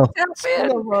I can't tap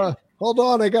in. Hold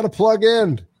on, I got to plug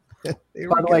in. By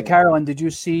the way, Carolyn, did you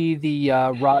see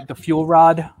the fuel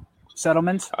rod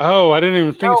settlements. Oh, I didn't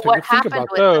even Oh, what think happened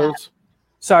about with those.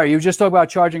 Sorry, you just talked about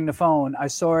charging the phone. I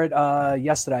saw it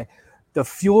yesterday. The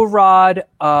fuel rod,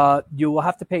 you will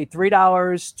have to pay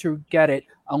 $3 to get it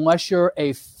unless you're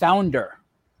a founder.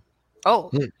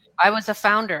 Oh, I was a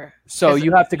founder. So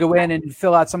you have to go in and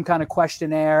fill out some kind of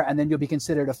questionnaire, and then you'll be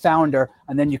considered a founder,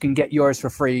 and then you can get yours for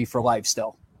free for life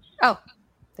still. Oh,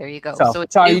 there you go. So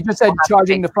sorry, you just said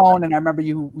charging the phone, and I remember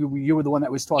you were the one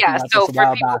that was talking about so this a for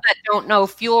while people back. that don't know,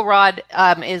 fuel rod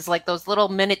is like those little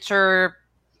miniature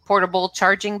portable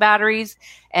charging batteries.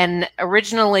 And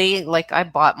originally, like I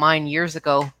bought mine years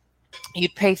ago,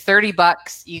 you'd pay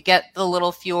 $30, you get the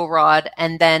little fuel rod,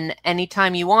 and then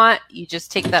anytime you want, you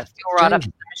just take that fuel rod up to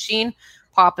the machine,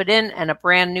 pop it in, and a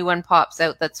brand new one pops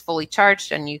out that's fully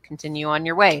charged, and you continue on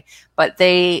your way. But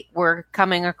they were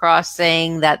coming across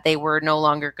saying that they were no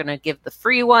longer going to give the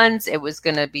free ones. It was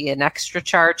going to be an extra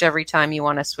charge every time you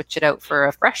want to switch it out for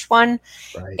a fresh one.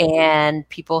 Right. And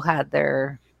people had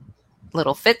their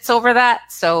little fits over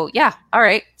that. So yeah, all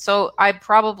right. So I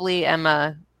probably am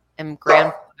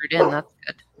grandfathered in. That's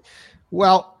good.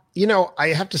 Well, you know, I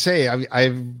have to say,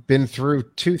 I've been through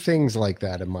two things like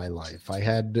that in my life. I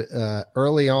had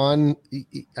early on,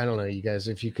 I don't know, you guys,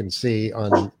 if you can see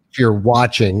if you're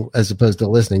watching as opposed to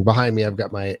listening, behind me, I've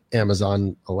got my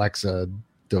Amazon Alexa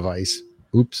device.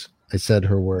 Oops, I said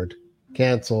her word.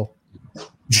 Cancel.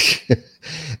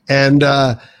 And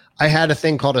I had a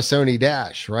thing called a Sony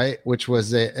Dash, right? Which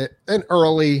was an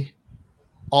early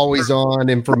always on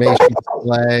information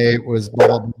display. It was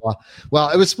blah, blah, blah. Well,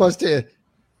 it was supposed to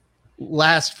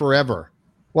last forever.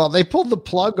 Well, they pulled the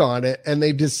plug on it and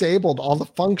they disabled all the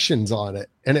functions on it.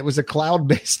 And it was a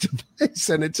cloud-based device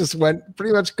and it just went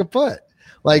pretty much kaput.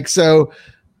 Like, so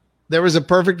there was a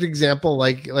perfect example,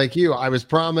 like you, I was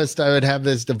promised I would have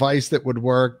this device that would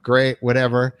work great,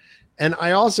 whatever. And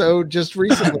I also just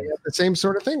recently had the same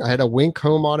sort of thing. I had a Wink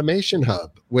home automation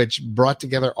hub, which brought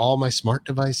together all my smart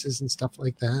devices and stuff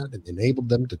like that and enabled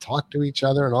them to talk to each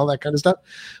other and all that kind of stuff.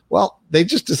 Well, they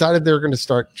just decided they were going to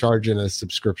start charging a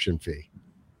subscription fee.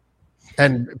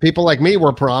 And people like me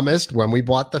were promised when we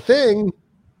bought the thing,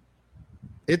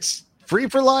 it's free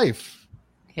for life.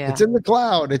 Yeah. It's in the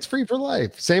cloud. It's free for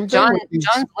life. Same thing.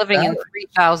 John's living in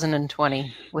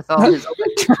 3020 with all his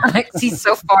electronics. He's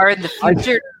so far in the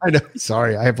future. I know.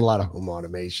 Sorry, I have a lot of home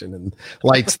automation and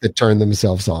lights that turn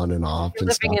themselves on and off. You're and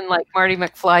living stuff. in like Marty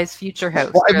McFly's future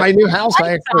house. Well, in my new house,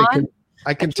 Hi, I can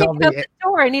I tell can't get the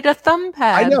door. I need a thumb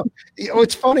pad. I know.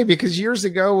 It's funny because years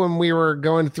ago when we were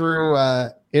going through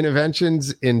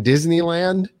interventions in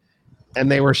Disneyland and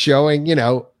they were showing,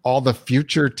 all the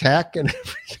future tech and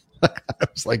everything, I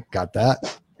was like, got that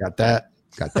See, got that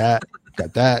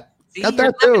you're too.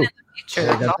 living in the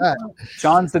future. I got that.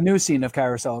 John's the new scene of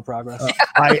Carousel of Progress.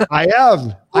 I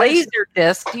am. Laser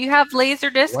disc. Do you have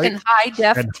laser disc Right. and high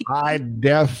def And TV? high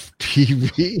def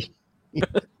TV.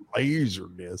 Laser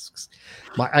discs.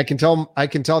 I can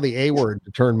tell the A word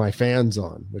to turn my fans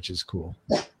on, which is cool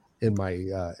in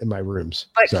my rooms.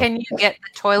 But So can you get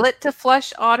the toilet to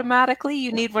flush automatically?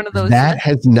 You need one of those. that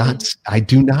has not. I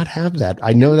do not have that.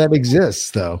 I know that exists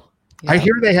though. I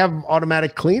hear they have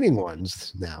automatic cleaning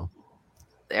ones now.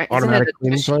 Isn't Automatic it a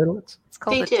cleaning tushy? toilets. It's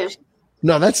called They a do. tushy.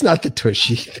 No, that's not the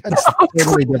tushy. That's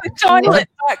totally The different. toilet,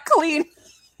 not clean.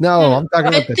 No, I'm talking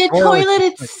about The toilet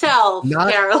itself,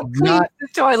 Carol. Not The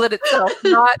toilet itself,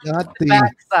 not not the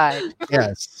the backside.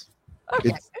 yes.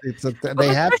 Okay.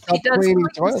 They have He does self-cleaning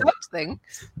like toilets something.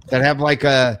 that have like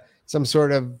some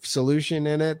sort of solution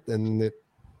in it, and it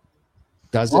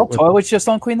does Well, it. With, toilets just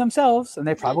don't clean themselves, and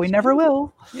they probably never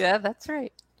will. Yeah, that's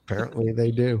right. apparently,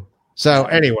 they do. So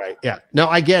anyway, yeah. No,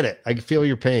 I get it. I feel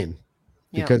your pain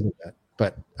Yeah. because of that.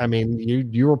 But I mean,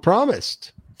 you were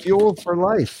promised fuel for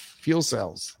life, fuel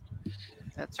cells.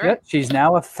 That's right. Yep, she's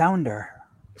now a founder.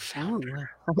 Founder.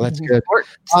 Well, that's good.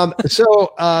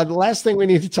 So the last thing we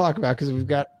need to talk about, because we've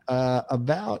got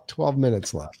about 12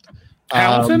 minutes left.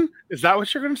 Hamilton? Is that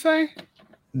what you're going to say?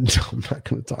 No, I'm not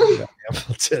going to talk about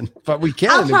Hamilton, but we can.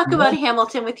 I'll if talk you about want.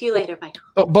 Hamilton with you later,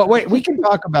 Michael. But wait, we can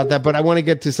talk about that. But I want to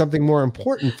get to something more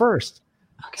important first.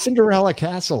 Cinderella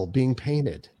Castle being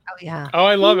painted. Oh yeah. Oh,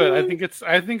 I love it. I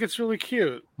think it's really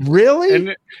cute.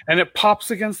 Really? And it pops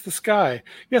against the sky.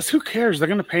 Yes, who cares? They're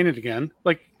going to paint it again.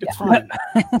 Like it's fine.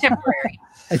 Temporary.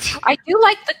 I do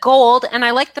like the gold, and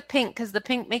I like the pink because the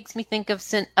pink makes me think of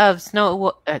Snow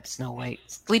White,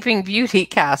 Sleeping Beauty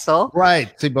Castle.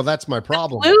 Right. See, but that's my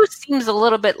problem. Blue seems a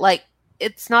little bit like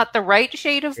it's not the right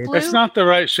shade of blue. It's not the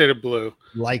right shade of blue.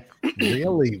 Like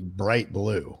really bright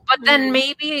blue. But then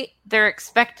maybe they're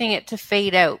expecting it to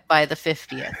fade out by the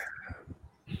 50th,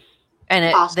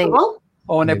 and Possible.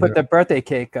 Oh, and they Yeah. put the birthday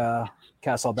cake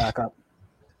castle back up.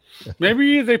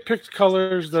 Maybe they picked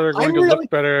colors that are going to look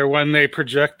better when they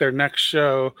project their next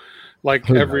show, like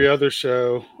every other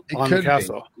show on the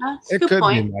castle. That's a It good could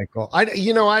point. be, Michael. I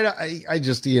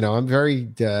just, I'm very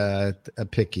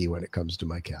picky when it comes to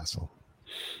my castle.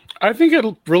 I think it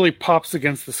really pops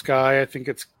against the sky. I think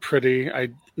it's pretty. I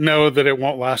know that it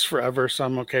won't last forever, so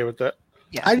I'm okay with that.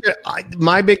 Yeah.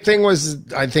 My big thing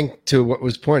was, I think, to what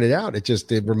was pointed out,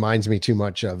 it reminds me too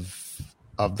much of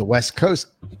the West Coast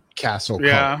castle.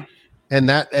 Yeah. color.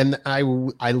 And I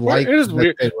like it is that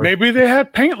weird. Maybe they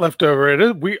had paint left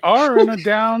over. We are in a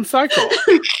down cycle.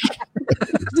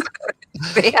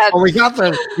 They had we got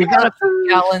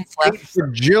gallons left.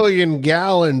 bajillion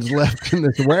gallons left in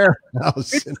this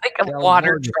warehouse. It's like a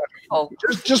water truck. Oh,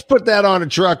 Just put that on a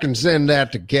truck and send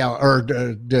that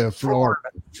to Florida.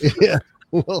 Yeah.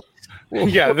 Well,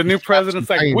 Yeah, the new president's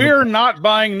like, we're not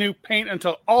buying new paint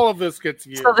until all of this gets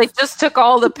used. so they just took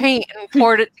all the paint and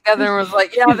poured it together and was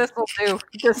like, "Yeah, this will do."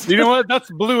 You know what?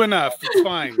 That's blue enough. It's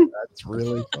fine. that's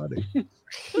really funny.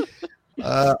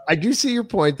 I do see your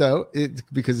point, though,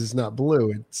 because it's not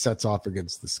blue. It sets off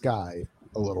against the sky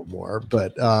a little more.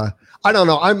 But I don't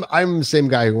know. I'm the same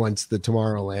guy who wants the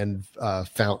Tomorrowland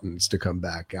fountains to come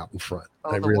back out in front. Oh,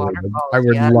 I the really would. waterfalls, I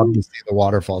would yeah. love to see the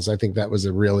waterfalls. I think that was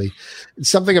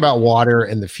something about water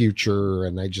and the future.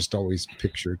 And I just always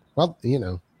pictured,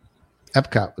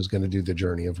 Epcot was going to do the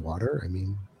journey of water. I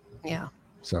mean, Yeah.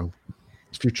 so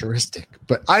it's futuristic.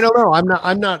 But I don't know.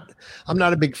 I'm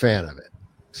not a big fan of it.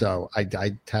 So I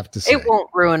have to say It won't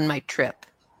ruin my trip.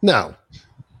 no.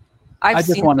 I've I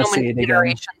just seen wanna so see many it again.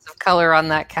 iterations of color on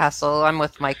that castle. I'm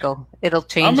with Michael. It'll I'm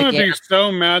change going to again. be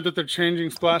so mad that they're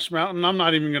changing Splash Mountain. I'm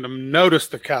not even going to notice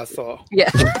the castle. Yeah.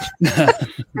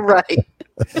 Right.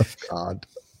 God.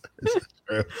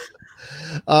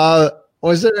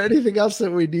 Was there anything else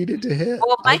that we needed to hit?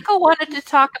 Well, Michael wanted to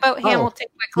talk about Hamilton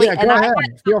quickly. Yeah, and go I ahead.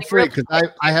 had Feel something free, real because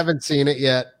I haven't seen it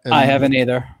yet. and I haven't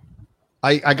either.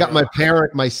 I got my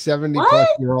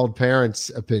 70-plus-year-old parents'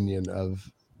 opinion of.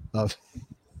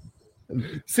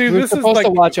 See, We were this is supposed like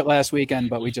to watch it last weekend,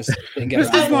 but we just didn't get this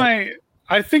around is to it. my.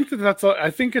 I think I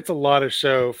think it's a lot of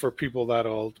show for people that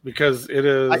old because it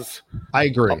is I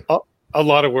agree. a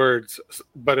lot of words.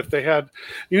 But if they had,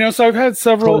 so I've had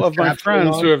several Closed of my caption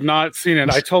friends on? who have not seen it.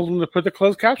 I told them to put the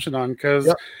closed caption on because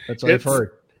Yep, that's what I've it's-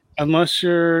 heard. unless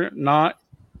you're not,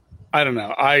 I don't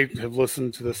know. I have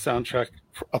listened to the soundtrack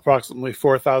approximately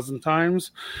 4,000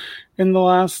 times in the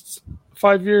last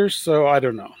 5 years, so I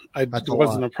don't know. It That's a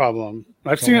wasn't lot. a problem.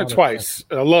 I've That's a seen lot it of twice.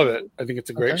 I love it. I think it's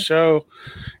a great Okay. show.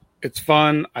 It's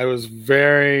fun. I was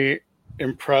very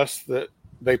impressed that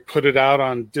they put it out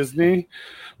on Disney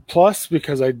Plus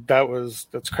because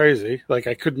that's crazy. Like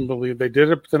I couldn't believe they did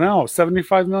it. But then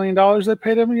 $75 million they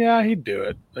paid him. Yeah, he'd do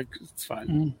it. Like it's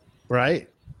fine. Right?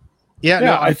 Yeah. Yeah,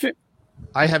 no, I think.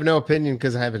 I have no opinion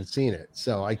because I haven't seen it,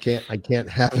 so I can't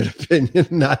have an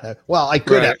opinion. I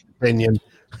could Right. have an opinion,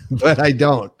 but I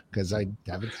don't because I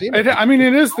haven't seen it. I mean,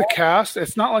 it is the cast.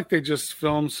 It's not like they just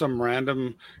filmed some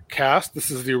random cast.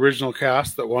 This is the original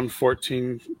cast that won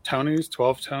 14 Tonys,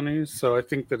 12 Tonys. So I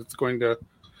think that it's going to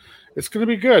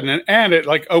be good. And it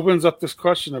like opens up this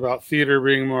question about theater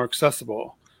being more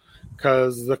accessible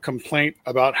because the complaint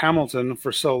about Hamilton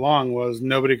for so long was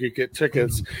nobody could get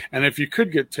tickets. And if you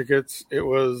could get tickets, it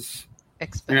was,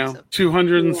 Expensive.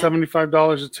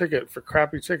 $275 a ticket for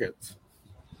crappy tickets.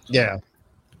 Yeah.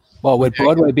 Well, with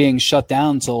Broadway being shut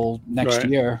down till next Right.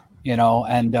 year,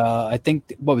 and I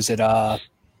think what was it?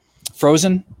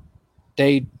 Frozen.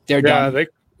 They're Yeah, done. they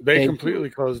They- completely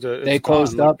closed it. They It's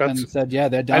closed gone. Like, up and that's- said, "Yeah,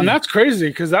 they're done." And that's crazy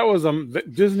because that was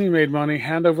Disney made money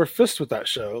hand over fist with that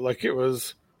show. Like it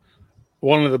was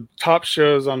one of the top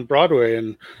shows on Broadway,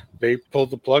 and they pulled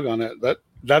the plug on it.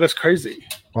 That is crazy.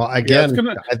 Well, again, it's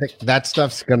gonna- I think that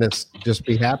stuff's going to just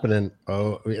be happening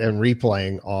and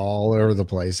replaying all over the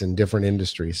place in different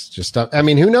industries. Just stuff. I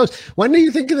mean, who knows? When do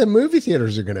you think the movie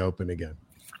theaters are going to open again?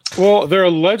 Well, they're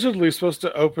allegedly supposed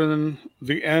to open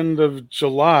the end of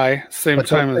July, same But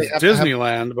don't time they as have to have-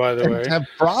 Disneyland, by the They way. have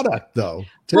product though,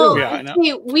 too. Well, Yeah, I know.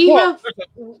 see, we Well,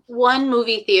 have one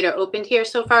movie theater opened here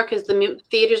so far because the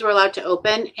theaters were allowed to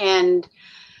open, and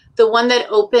the one that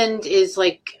opened is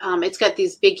like it's got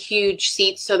these big, huge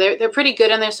seats, so they're pretty good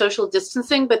on their social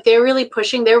distancing. But they're really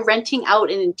pushing. They're renting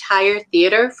out an entire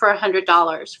theater for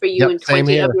 $100 for you Yep, and same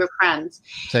 20 of here. your friends.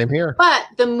 Same here. But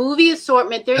the movie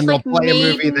assortment, there's And they'll like play a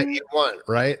movie that Maiden- you want,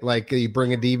 right? Like you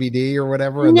bring a DVD or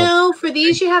whatever. And they'll- No, for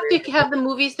these you have to have the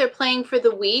movies they're playing for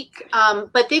the week.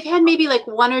 But they've had maybe like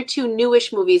one or two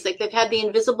newish movies. Like they've had The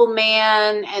Invisible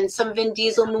Man and some Vin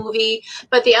Diesel movie.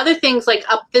 But the other things like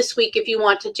up this week, if you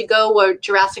wanted to go, were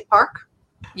Jurassic Park.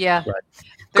 Yeah. Right.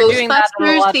 They're doing that in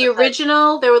a lot Ghostbusters, of the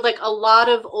original, there were like a lot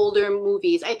of older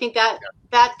movies. I think that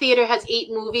theater has 8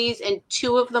 movies, and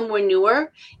 2 of them were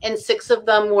newer, and 6 of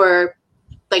them were,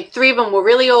 like 3 of them were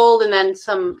really old, and then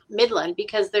some midland,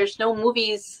 because there's no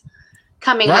movies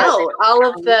coming out. All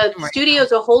of the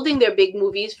studios are holding their big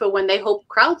movies for when they hope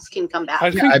crowds can come back.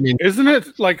 I think, isn't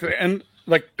it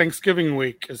like Thanksgiving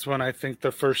week is when I think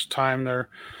the first time they're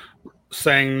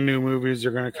saying new movies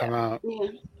are going to come out. Yeah.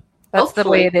 That's the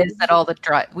way it is at all the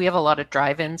we have a lot of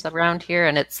drive-ins around here,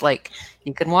 and it's like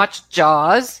you can watch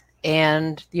Jaws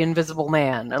and The Invisible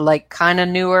Man, like kind of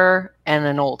newer and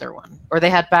an older one. Or they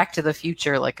had Back to the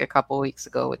Future like a couple weeks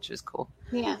ago, which is cool.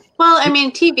 Yeah. Well, I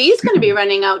mean, TV is going to be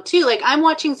running out too. Like I'm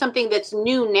watching something that's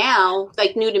new now,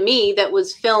 like new to me, that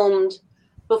was filmed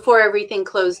before everything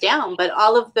closed down. But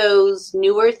all of those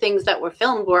newer things that were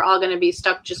filmed, we're all going to be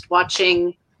stuck just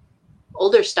watching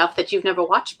older stuff that you've never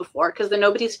watched before because then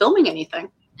nobody's filming anything.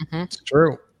 Mm-hmm. It's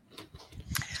true.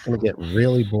 It's going to get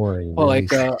really boring. Well,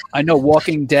 like I know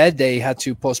Walking Dead, they had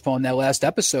to postpone their last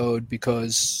episode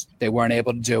because they weren't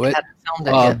able to do it.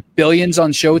 Billions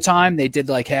on Showtime, they did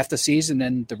like half the season,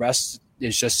 and the rest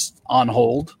is just on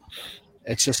hold.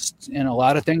 It's just, a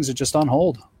lot of things are just on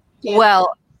hold. Yeah.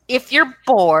 Well, if you're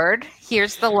bored,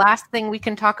 here's the last thing we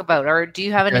can talk about. Or do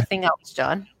you have anything else,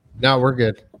 John? No, we're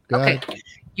good. Go ahead.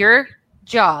 Your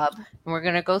job, and we're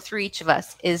going to go through each of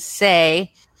us, is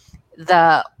say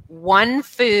the one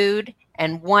food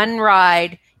and one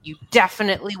ride you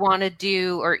definitely want to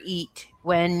do or eat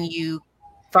when you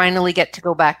finally get to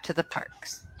go back to the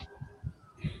parks.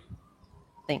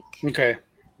 Think. Okay.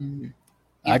 You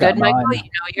I good, got mine. Michael? You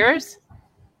know yours?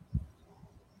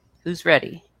 Who's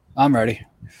ready? I'm ready.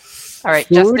 All right,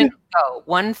 Food? Justin, go.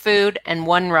 One food and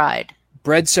one ride.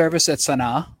 Bread service at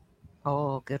Sanaa.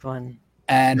 Oh, good one.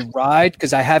 And ride,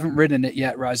 because I haven't ridden it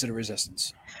yet, Rise of the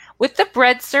Resistance. With the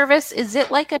bread service, is it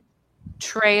like a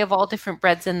tray of all different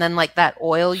breads and then like that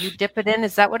oil you dip it in?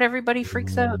 Is that what everybody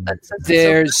freaks out?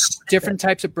 There's different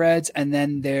types of breads, and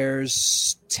then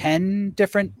there's 10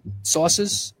 different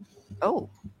sauces. Oh.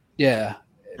 Yeah.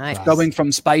 Nice. Going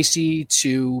from spicy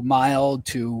to mild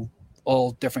to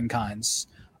all different kinds.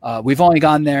 We've only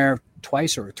gone there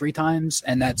twice or 3 times,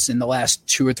 and that's in the last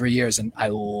 2 or 3 years, and I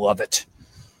love it.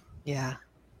 Yeah.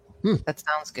 That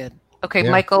sounds good. Okay,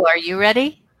 Michael, are you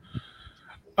ready?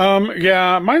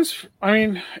 Yeah,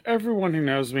 everyone who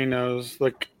knows me knows,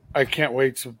 like, I can't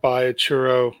wait to buy a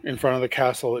churro in front of the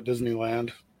castle at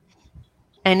Disneyland.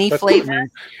 Any flavor?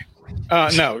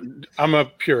 No, I'm a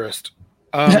purist.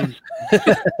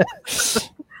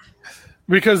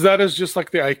 Because that is just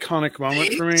like the iconic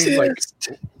moment for me. Like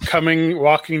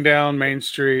walking down Main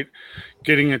Street,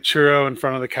 getting a churro in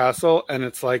front of the castle, and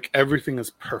it's like everything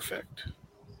is perfect.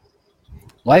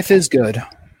 Life is good.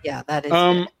 Yeah, that is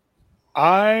good.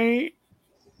 I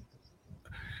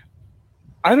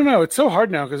don't know. It's so hard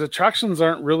now because attractions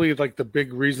aren't really like the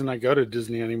big reason I go to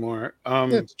Disney anymore.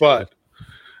 But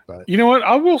you know what?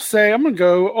 I will say I'm going to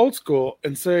go old school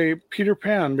and say Peter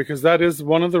Pan, because that is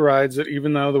one of the rides that,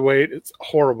 even though the wait it's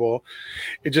horrible,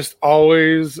 it just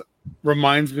always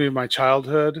reminds me of my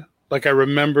childhood. Like I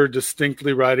remember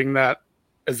distinctly riding that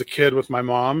as a kid with my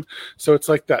mom. So it's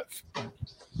like that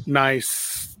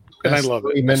nice, and I love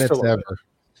it. 3 minutes ever. It.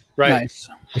 Right. Nice.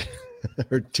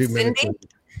 Or 2 minutes. Cindy?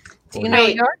 Do you know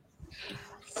yours?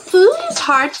 Food is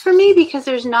hard for me because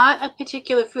there's not a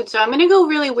particular food. So I'm going to go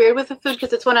really weird with the food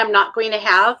because it's one I'm not going to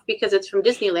have because it's from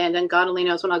Disneyland, and God only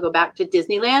knows when I'll go back to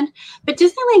Disneyland. But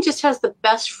Disneyland just has the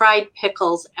best fried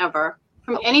pickles ever.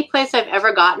 From any place I've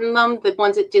ever gotten them, the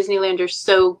ones at Disneyland are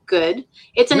so good.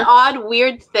 It's an odd,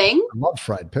 weird thing. I love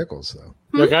fried pickles, though.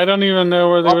 Like, I don't even know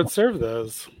where they would serve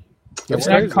those. It's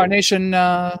not Carnation.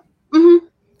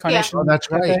 Carnation. Oh,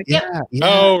 that's right. Yep. Yeah.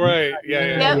 Oh, right.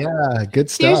 Yeah. Yeah. Good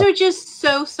stuff. These are just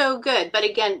so good. But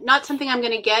again, not something I'm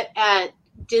going to get at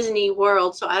Disney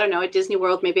World. So I don't know. At Disney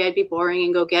World, maybe I'd be boring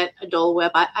and go get a Dole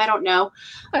Whip. I don't know.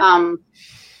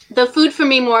 The food for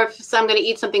me, more if I'm going to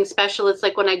eat something special, it's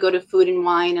like when I go to Food and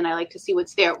Wine and I like to see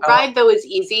what's there. Ride, though, is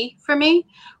easy for me.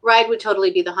 Ride would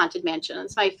totally be the Haunted Mansion.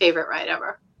 It's my favorite ride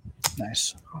ever.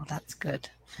 Nice. Oh, that's good.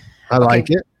 I like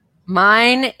it.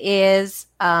 Mine is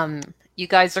you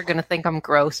guys are going to think I'm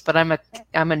gross, but I'm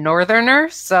a northerner,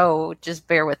 so just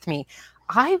bear with me.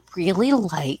 I really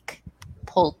like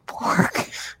pulled pork.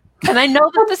 And I know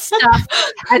that the stuff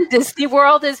at Disney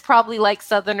World is probably like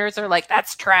Southerners are like,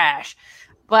 that's trash.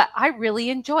 But I really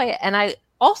enjoy it. And I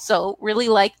also really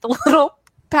like the little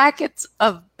packets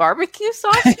of barbecue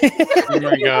sauce. Oh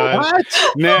my God. What?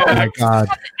 No. Oh my God.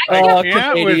 Oh,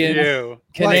 Canadian.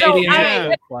 Canadian.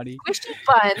 So Funny. squishy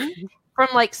bun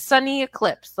from like Sunny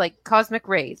Eclipse, like Cosmic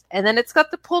Rays, and then it's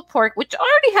got the pulled pork, which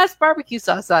already has barbecue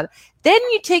sauce on it. Then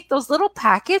you take those little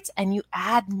packets and you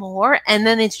add more, and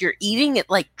then as you're eating, it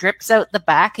like drips out the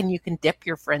back, and you can dip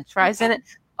your French fries in it.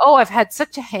 Oh, I've had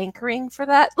such a hankering for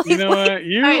that lately. You know what?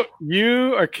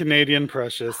 You are Canadian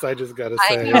precious. I just gotta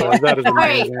say know. that is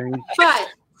amazing. But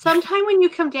sometime when you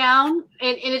come down,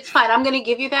 and it's fine, I'm going to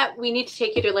give you that. We need to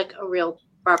take you to like a real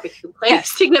barbecue place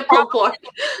Yes. to get pulled pork.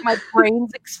 My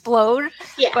brains explode,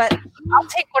 Yeah. but I'll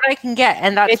take what I can get,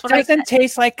 and that's It what I doesn't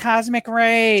taste like Cosmic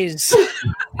Rays.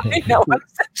 I know, I'm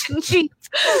such a cheat.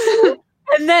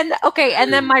 And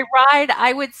then my ride,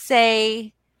 I would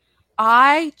say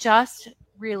I just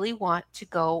really want to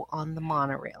go on the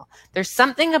monorail. There's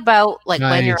something about like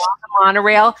when you're Nice. on the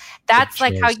monorail, that's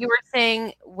Good like how choice. you were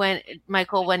saying when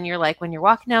Michael, when you're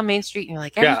walking down Main Street and you're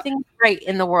like, Yeah. everything's great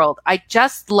in the world. I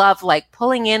just love like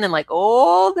pulling in and like,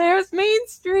 oh, there's Main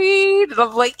Street. And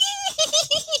I'm like,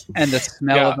 And the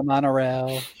smell Yeah. of the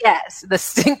monorail. yes, the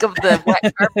stink of the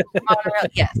wet carpet of the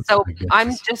monorail. Yes. So My goodness.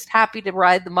 I'm just happy to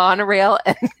ride the monorail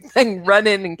and then run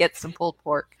in and get some pulled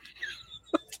pork.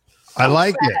 I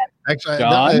like it. Actually,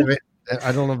 John?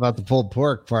 I don't know about the pulled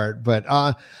pork part, but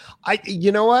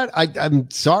you know what? I'm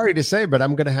sorry to say, but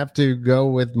I'm going to have to go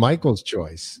with Michael's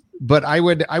choice. But I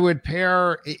would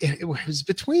pair. It was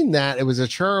between that. It was a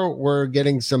churro. We're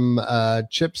getting some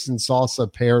chips and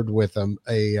salsa paired with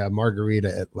a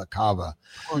margarita at La Cava.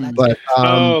 Oh, that's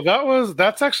But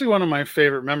That's actually one of my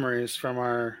favorite memories from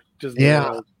our Disney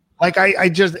Yeah. World. like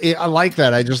I like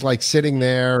that. I just like sitting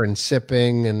there and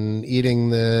sipping and eating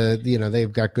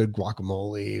they've got good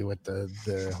guacamole with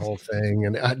the whole thing,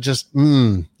 and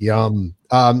yum.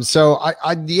 So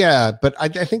but I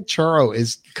think churro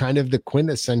is kind of the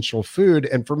quintessential food,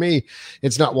 and for me,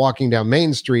 it's not walking down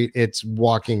Main Street; it's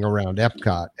walking around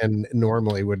Epcot, and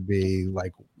normally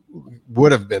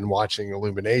would have been watching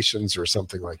Illuminations or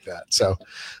something like that. So,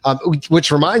 which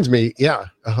reminds me,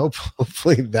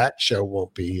 hopefully that show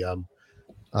won't be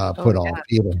put off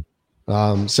either.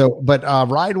 But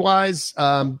ride wise,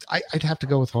 I'd have to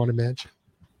go with Haunted Mansion.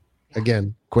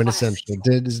 Again, quintessential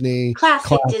Disney,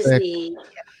 Classic Disney.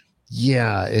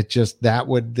 Yeah,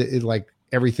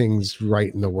 everything's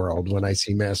right in the world when I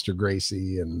see Master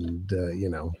Gracie and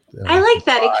I like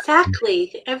that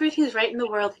exactly. Everything's right in the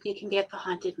world, and you can be at the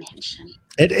Haunted Mansion.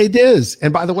 It is.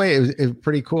 And by the way, it was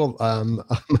pretty cool. On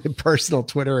my personal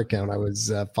Twitter account, I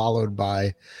was followed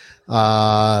by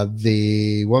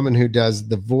the woman who does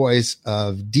the voice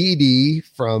of Dee Dee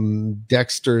from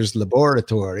Dexter's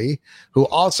Laboratory, who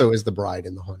also is the bride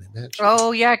in the Haunted Mansion.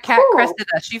 Oh yeah, Kat Cool.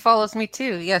 Cressida. She follows me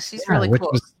too. Yeah, she's really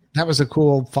cool. That was a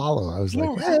cool follow. I was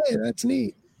like, hey, that's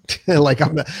neat.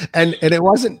 And it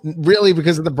wasn't really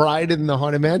because of the bride in the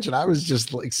Haunted Mansion. I was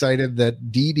just excited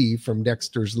that Dee Dee from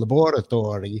Dexter's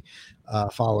Laboratory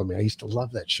followed me. I used to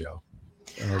love that show.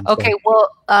 Okay, well,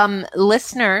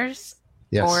 listeners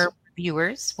Yes. or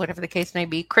viewers, whatever the case may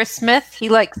be, Chris Smith, he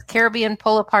likes Caribbean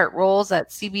pull-apart rolls at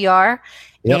CBR,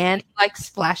 Yep. and he likes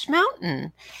Splash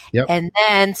Mountain. Yep. And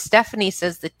then Stephanie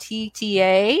says the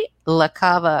TTA La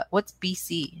Cava. What's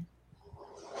BC?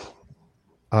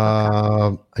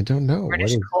 I don't know.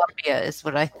 British Columbia is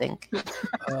what I think.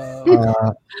 Uh,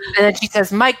 And then she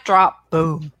says, mic drop,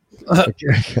 boom. I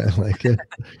like it.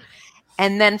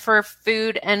 And then for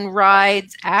food and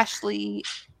rides, Ashley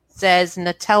says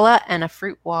Nutella and a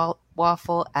fruit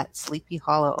waffle at Sleepy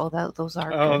Hollow. Oh, those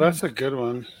are Oh, good. that's a good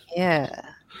one. Yeah.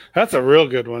 That's a real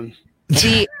good one.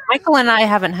 See, Michael and I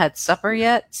haven't had supper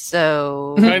yet,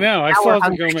 so I know. I Now still we're have to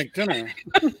hungry. go make dinner.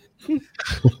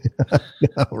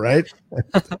 Right?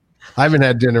 I haven't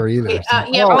had dinner either.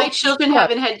 My children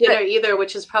haven't had dinner either,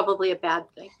 which is probably a bad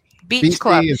thing. Beach BC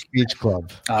Club. is Beach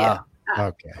Club. Yeah.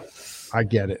 Okay. I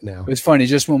get it now. It was funny.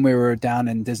 Just when we were down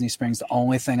in Disney Springs, the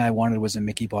only thing I wanted was a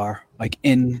Mickey bar, like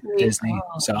in Disney.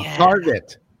 So yeah.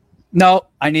 Target. no,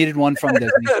 I needed one from Disney.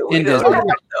 In Disney.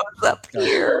 Those up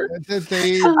here.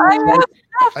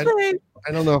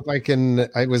 I don't know if I can.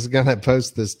 I was gonna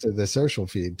post this to the social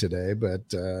feed today, but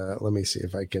let me see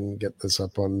if I can get this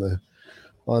up on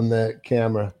the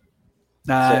camera.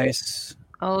 Nice.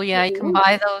 Oh yeah, you can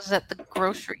buy those at the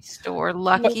grocery store.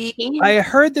 Lucky. I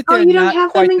heard that Oh, they're you don't not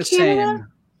have quite them in the Canada? same.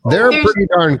 They're There's- pretty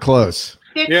darn close.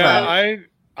 They're Yeah, close.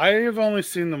 I have only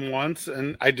seen them once,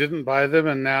 and I didn't buy them.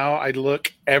 And now I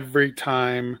look every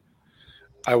time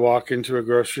I walk into a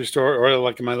grocery store or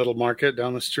like in my little market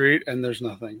down the street, and there's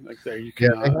nothing like there. You Yeah,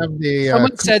 cannot. they have the.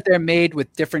 Someone said they're made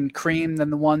with different cream than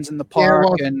the ones in the Yeah, park,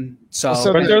 well, and so,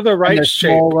 so but they're the and right they're shape.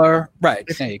 smaller. Right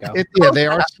there, you go. They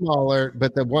are smaller,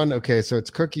 but the one. Okay, so it's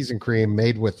cookies and cream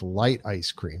made with light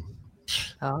ice cream.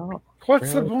 Oh.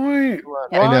 What's the point?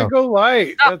 I Why know. go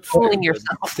light? Stop That's fooling stupid.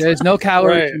 yourself. There's no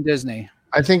calories Right. in Disney.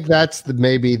 I think that's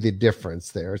maybe the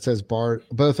difference there. It says both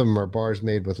of them are bars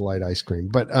made with light ice cream,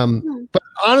 but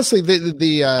honestly,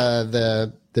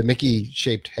 the Mickey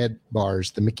shaped head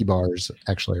bars, the Mickey bars,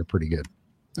 actually are pretty good.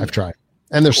 I've tried,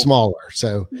 and they're smaller,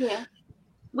 so Yeah.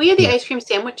 We had the ice cream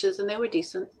sandwiches and they were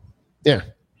decent. yeah.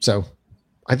 So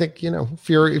I think if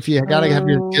you got to have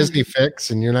your Disney fix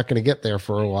and you're not going to get there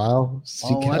for a while,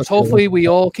 Let's hopefully we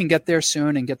all can get there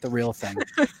soon and get the real thing.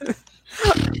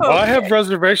 Well, I have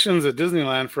reservations at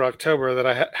Disneyland for October that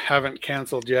I haven't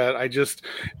canceled yet. I just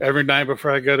every night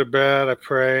before I go to bed, I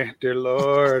pray, dear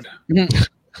Lord.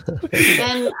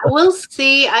 And we'll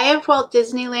see. I have Walt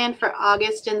Disneyland for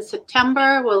August and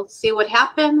September. We'll see what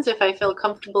happens if I feel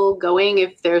comfortable going,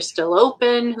 if they're still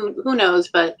open. Who knows?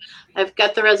 But I've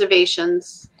got the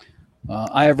reservations.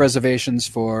 I have reservations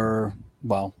for,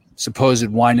 supposed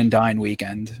wine and dine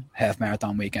weekend, half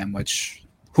marathon weekend, which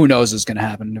who knows is going to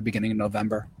happen in the beginning of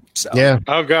November. So Yeah.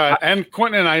 Oh God! And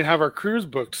Quentin and I have our cruise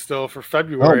booked still for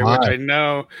February, my. which I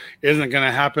know isn't going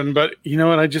to happen. But you know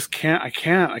what? I just can't. I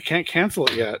can't cancel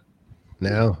it yet.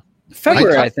 No.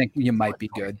 February, I- I think you might be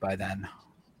good by then.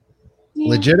 Yeah.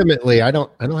 Legitimately, I don't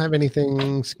have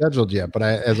anything scheduled yet, but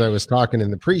as I was talking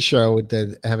in the pre-show,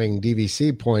 that having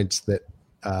DVC points that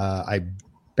I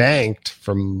banked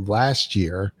from last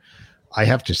year, I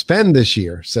have to spend this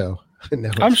year. So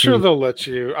now I'm it's sure free. they'll let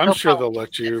you. I'm No sure problem. they'll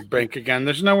let you bank again.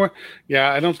 There's nowhere.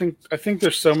 Yeah, I think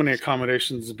there's so many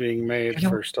accommodations being made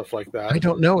for stuff like that. I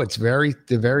don't know. It's very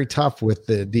tough with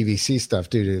the DVC stuff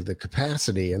due to the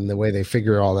capacity and the way they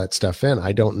figure all that stuff in.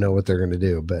 I don't know what they're going to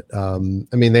do, but I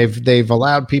mean, they've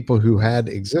allowed people who had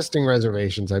existing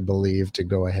reservations, I believe, to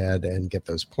go ahead and get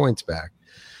those points back.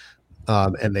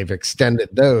 And they've extended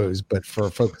those, but for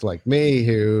folks like me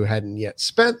who hadn't yet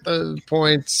spent the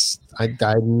points,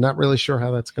 I'm not really sure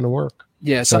how that's going to work.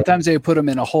 Yeah, sometimes they put them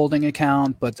in a holding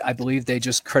account, but I believe they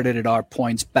just credited our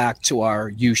points back to our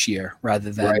use year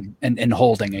rather than an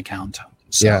holding account.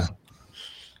 So,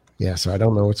 Yeah. So I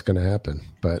don't know what's going to happen,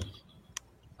 but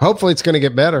hopefully it's going to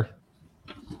get better.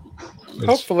 It's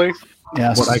Hopefully,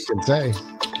 yes. what I can say.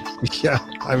 Yeah.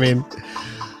 I mean,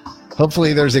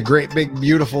 hopefully there's a great, big,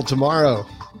 beautiful tomorrow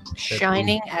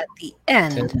Shining at the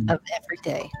end of every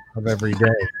day. of every day.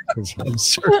 'Cause I'm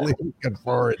certainly looking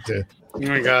forward to oh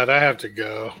my God, I have to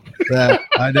go. that.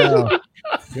 I know.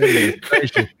 Goodness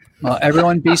gracious. Well,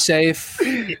 everyone be safe.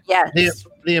 Yes.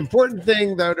 The important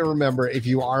thing, though, to remember, if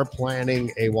you are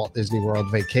planning a Walt Disney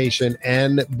World vacation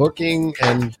and booking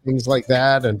and things like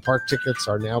that, and park tickets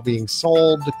are now being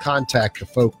sold, contact the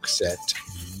folks at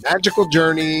Magical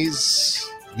Journeys,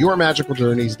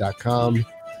 yourmagicaljourneys.com.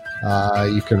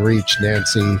 You can reach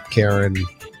Nancy, Karen,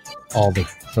 all the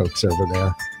folks over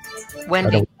there.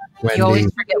 Wendy. Wendy. You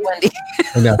always forget Wendy.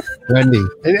 I know, Wendy,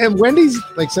 and Wendy's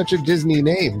like such a Disney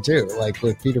name too, like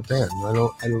with Peter Pan. I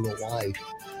don't know why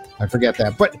I forget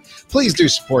that, but please do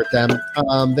support them.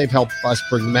 They've helped us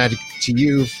bring magic to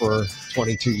you for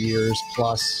 22 years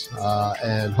plus,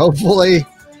 and hopefully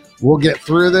we'll get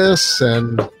through this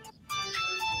and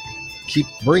keep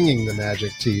bringing the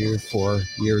magic to you for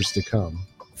years to come.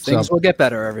 Things will get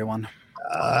better, everyone.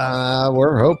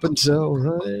 We're hoping so,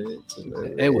 right?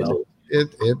 It will.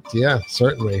 Yeah,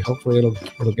 certainly. Hopefully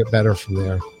it'll get better from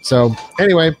there. So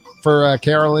anyway, for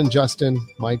Carolyn, Justin,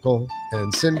 Michael,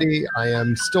 and Cindy, I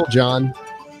am still John.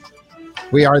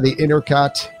 We are the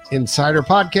Intercut Insider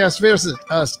Podcast. Visit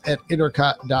us at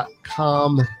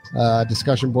intercut.com.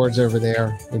 Discussion boards over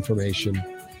there, information,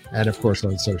 and of course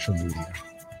on social media.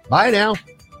 Bye now.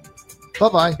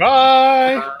 Bye-bye.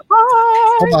 Bye.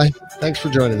 Bye-bye. Thanks for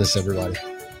joining us, everybody.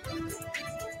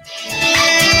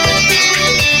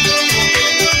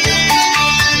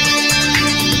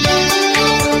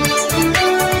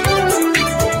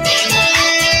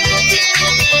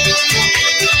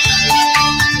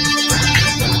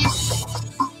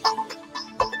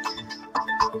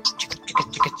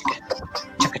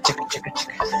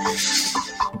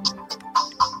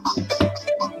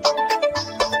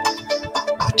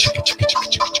 Chicka, chicka, chicka,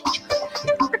 chicka, chicka,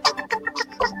 chicka.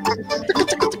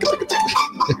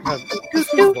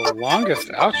 This is the longest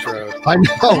outro. I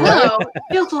know, right? No, it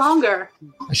feels longer.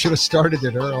 I should have started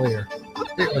it earlier.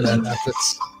 When that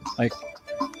happens. Like,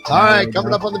 All right,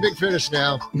 coming up on the big finish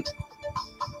now.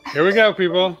 Here we go,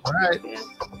 people. All right.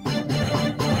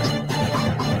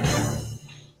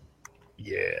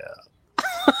 Yeah.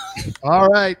 All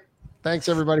right. Thanks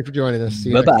everybody for joining us. See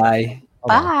you next bye-bye.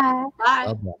 time.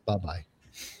 Bye. Bye. Bye-bye.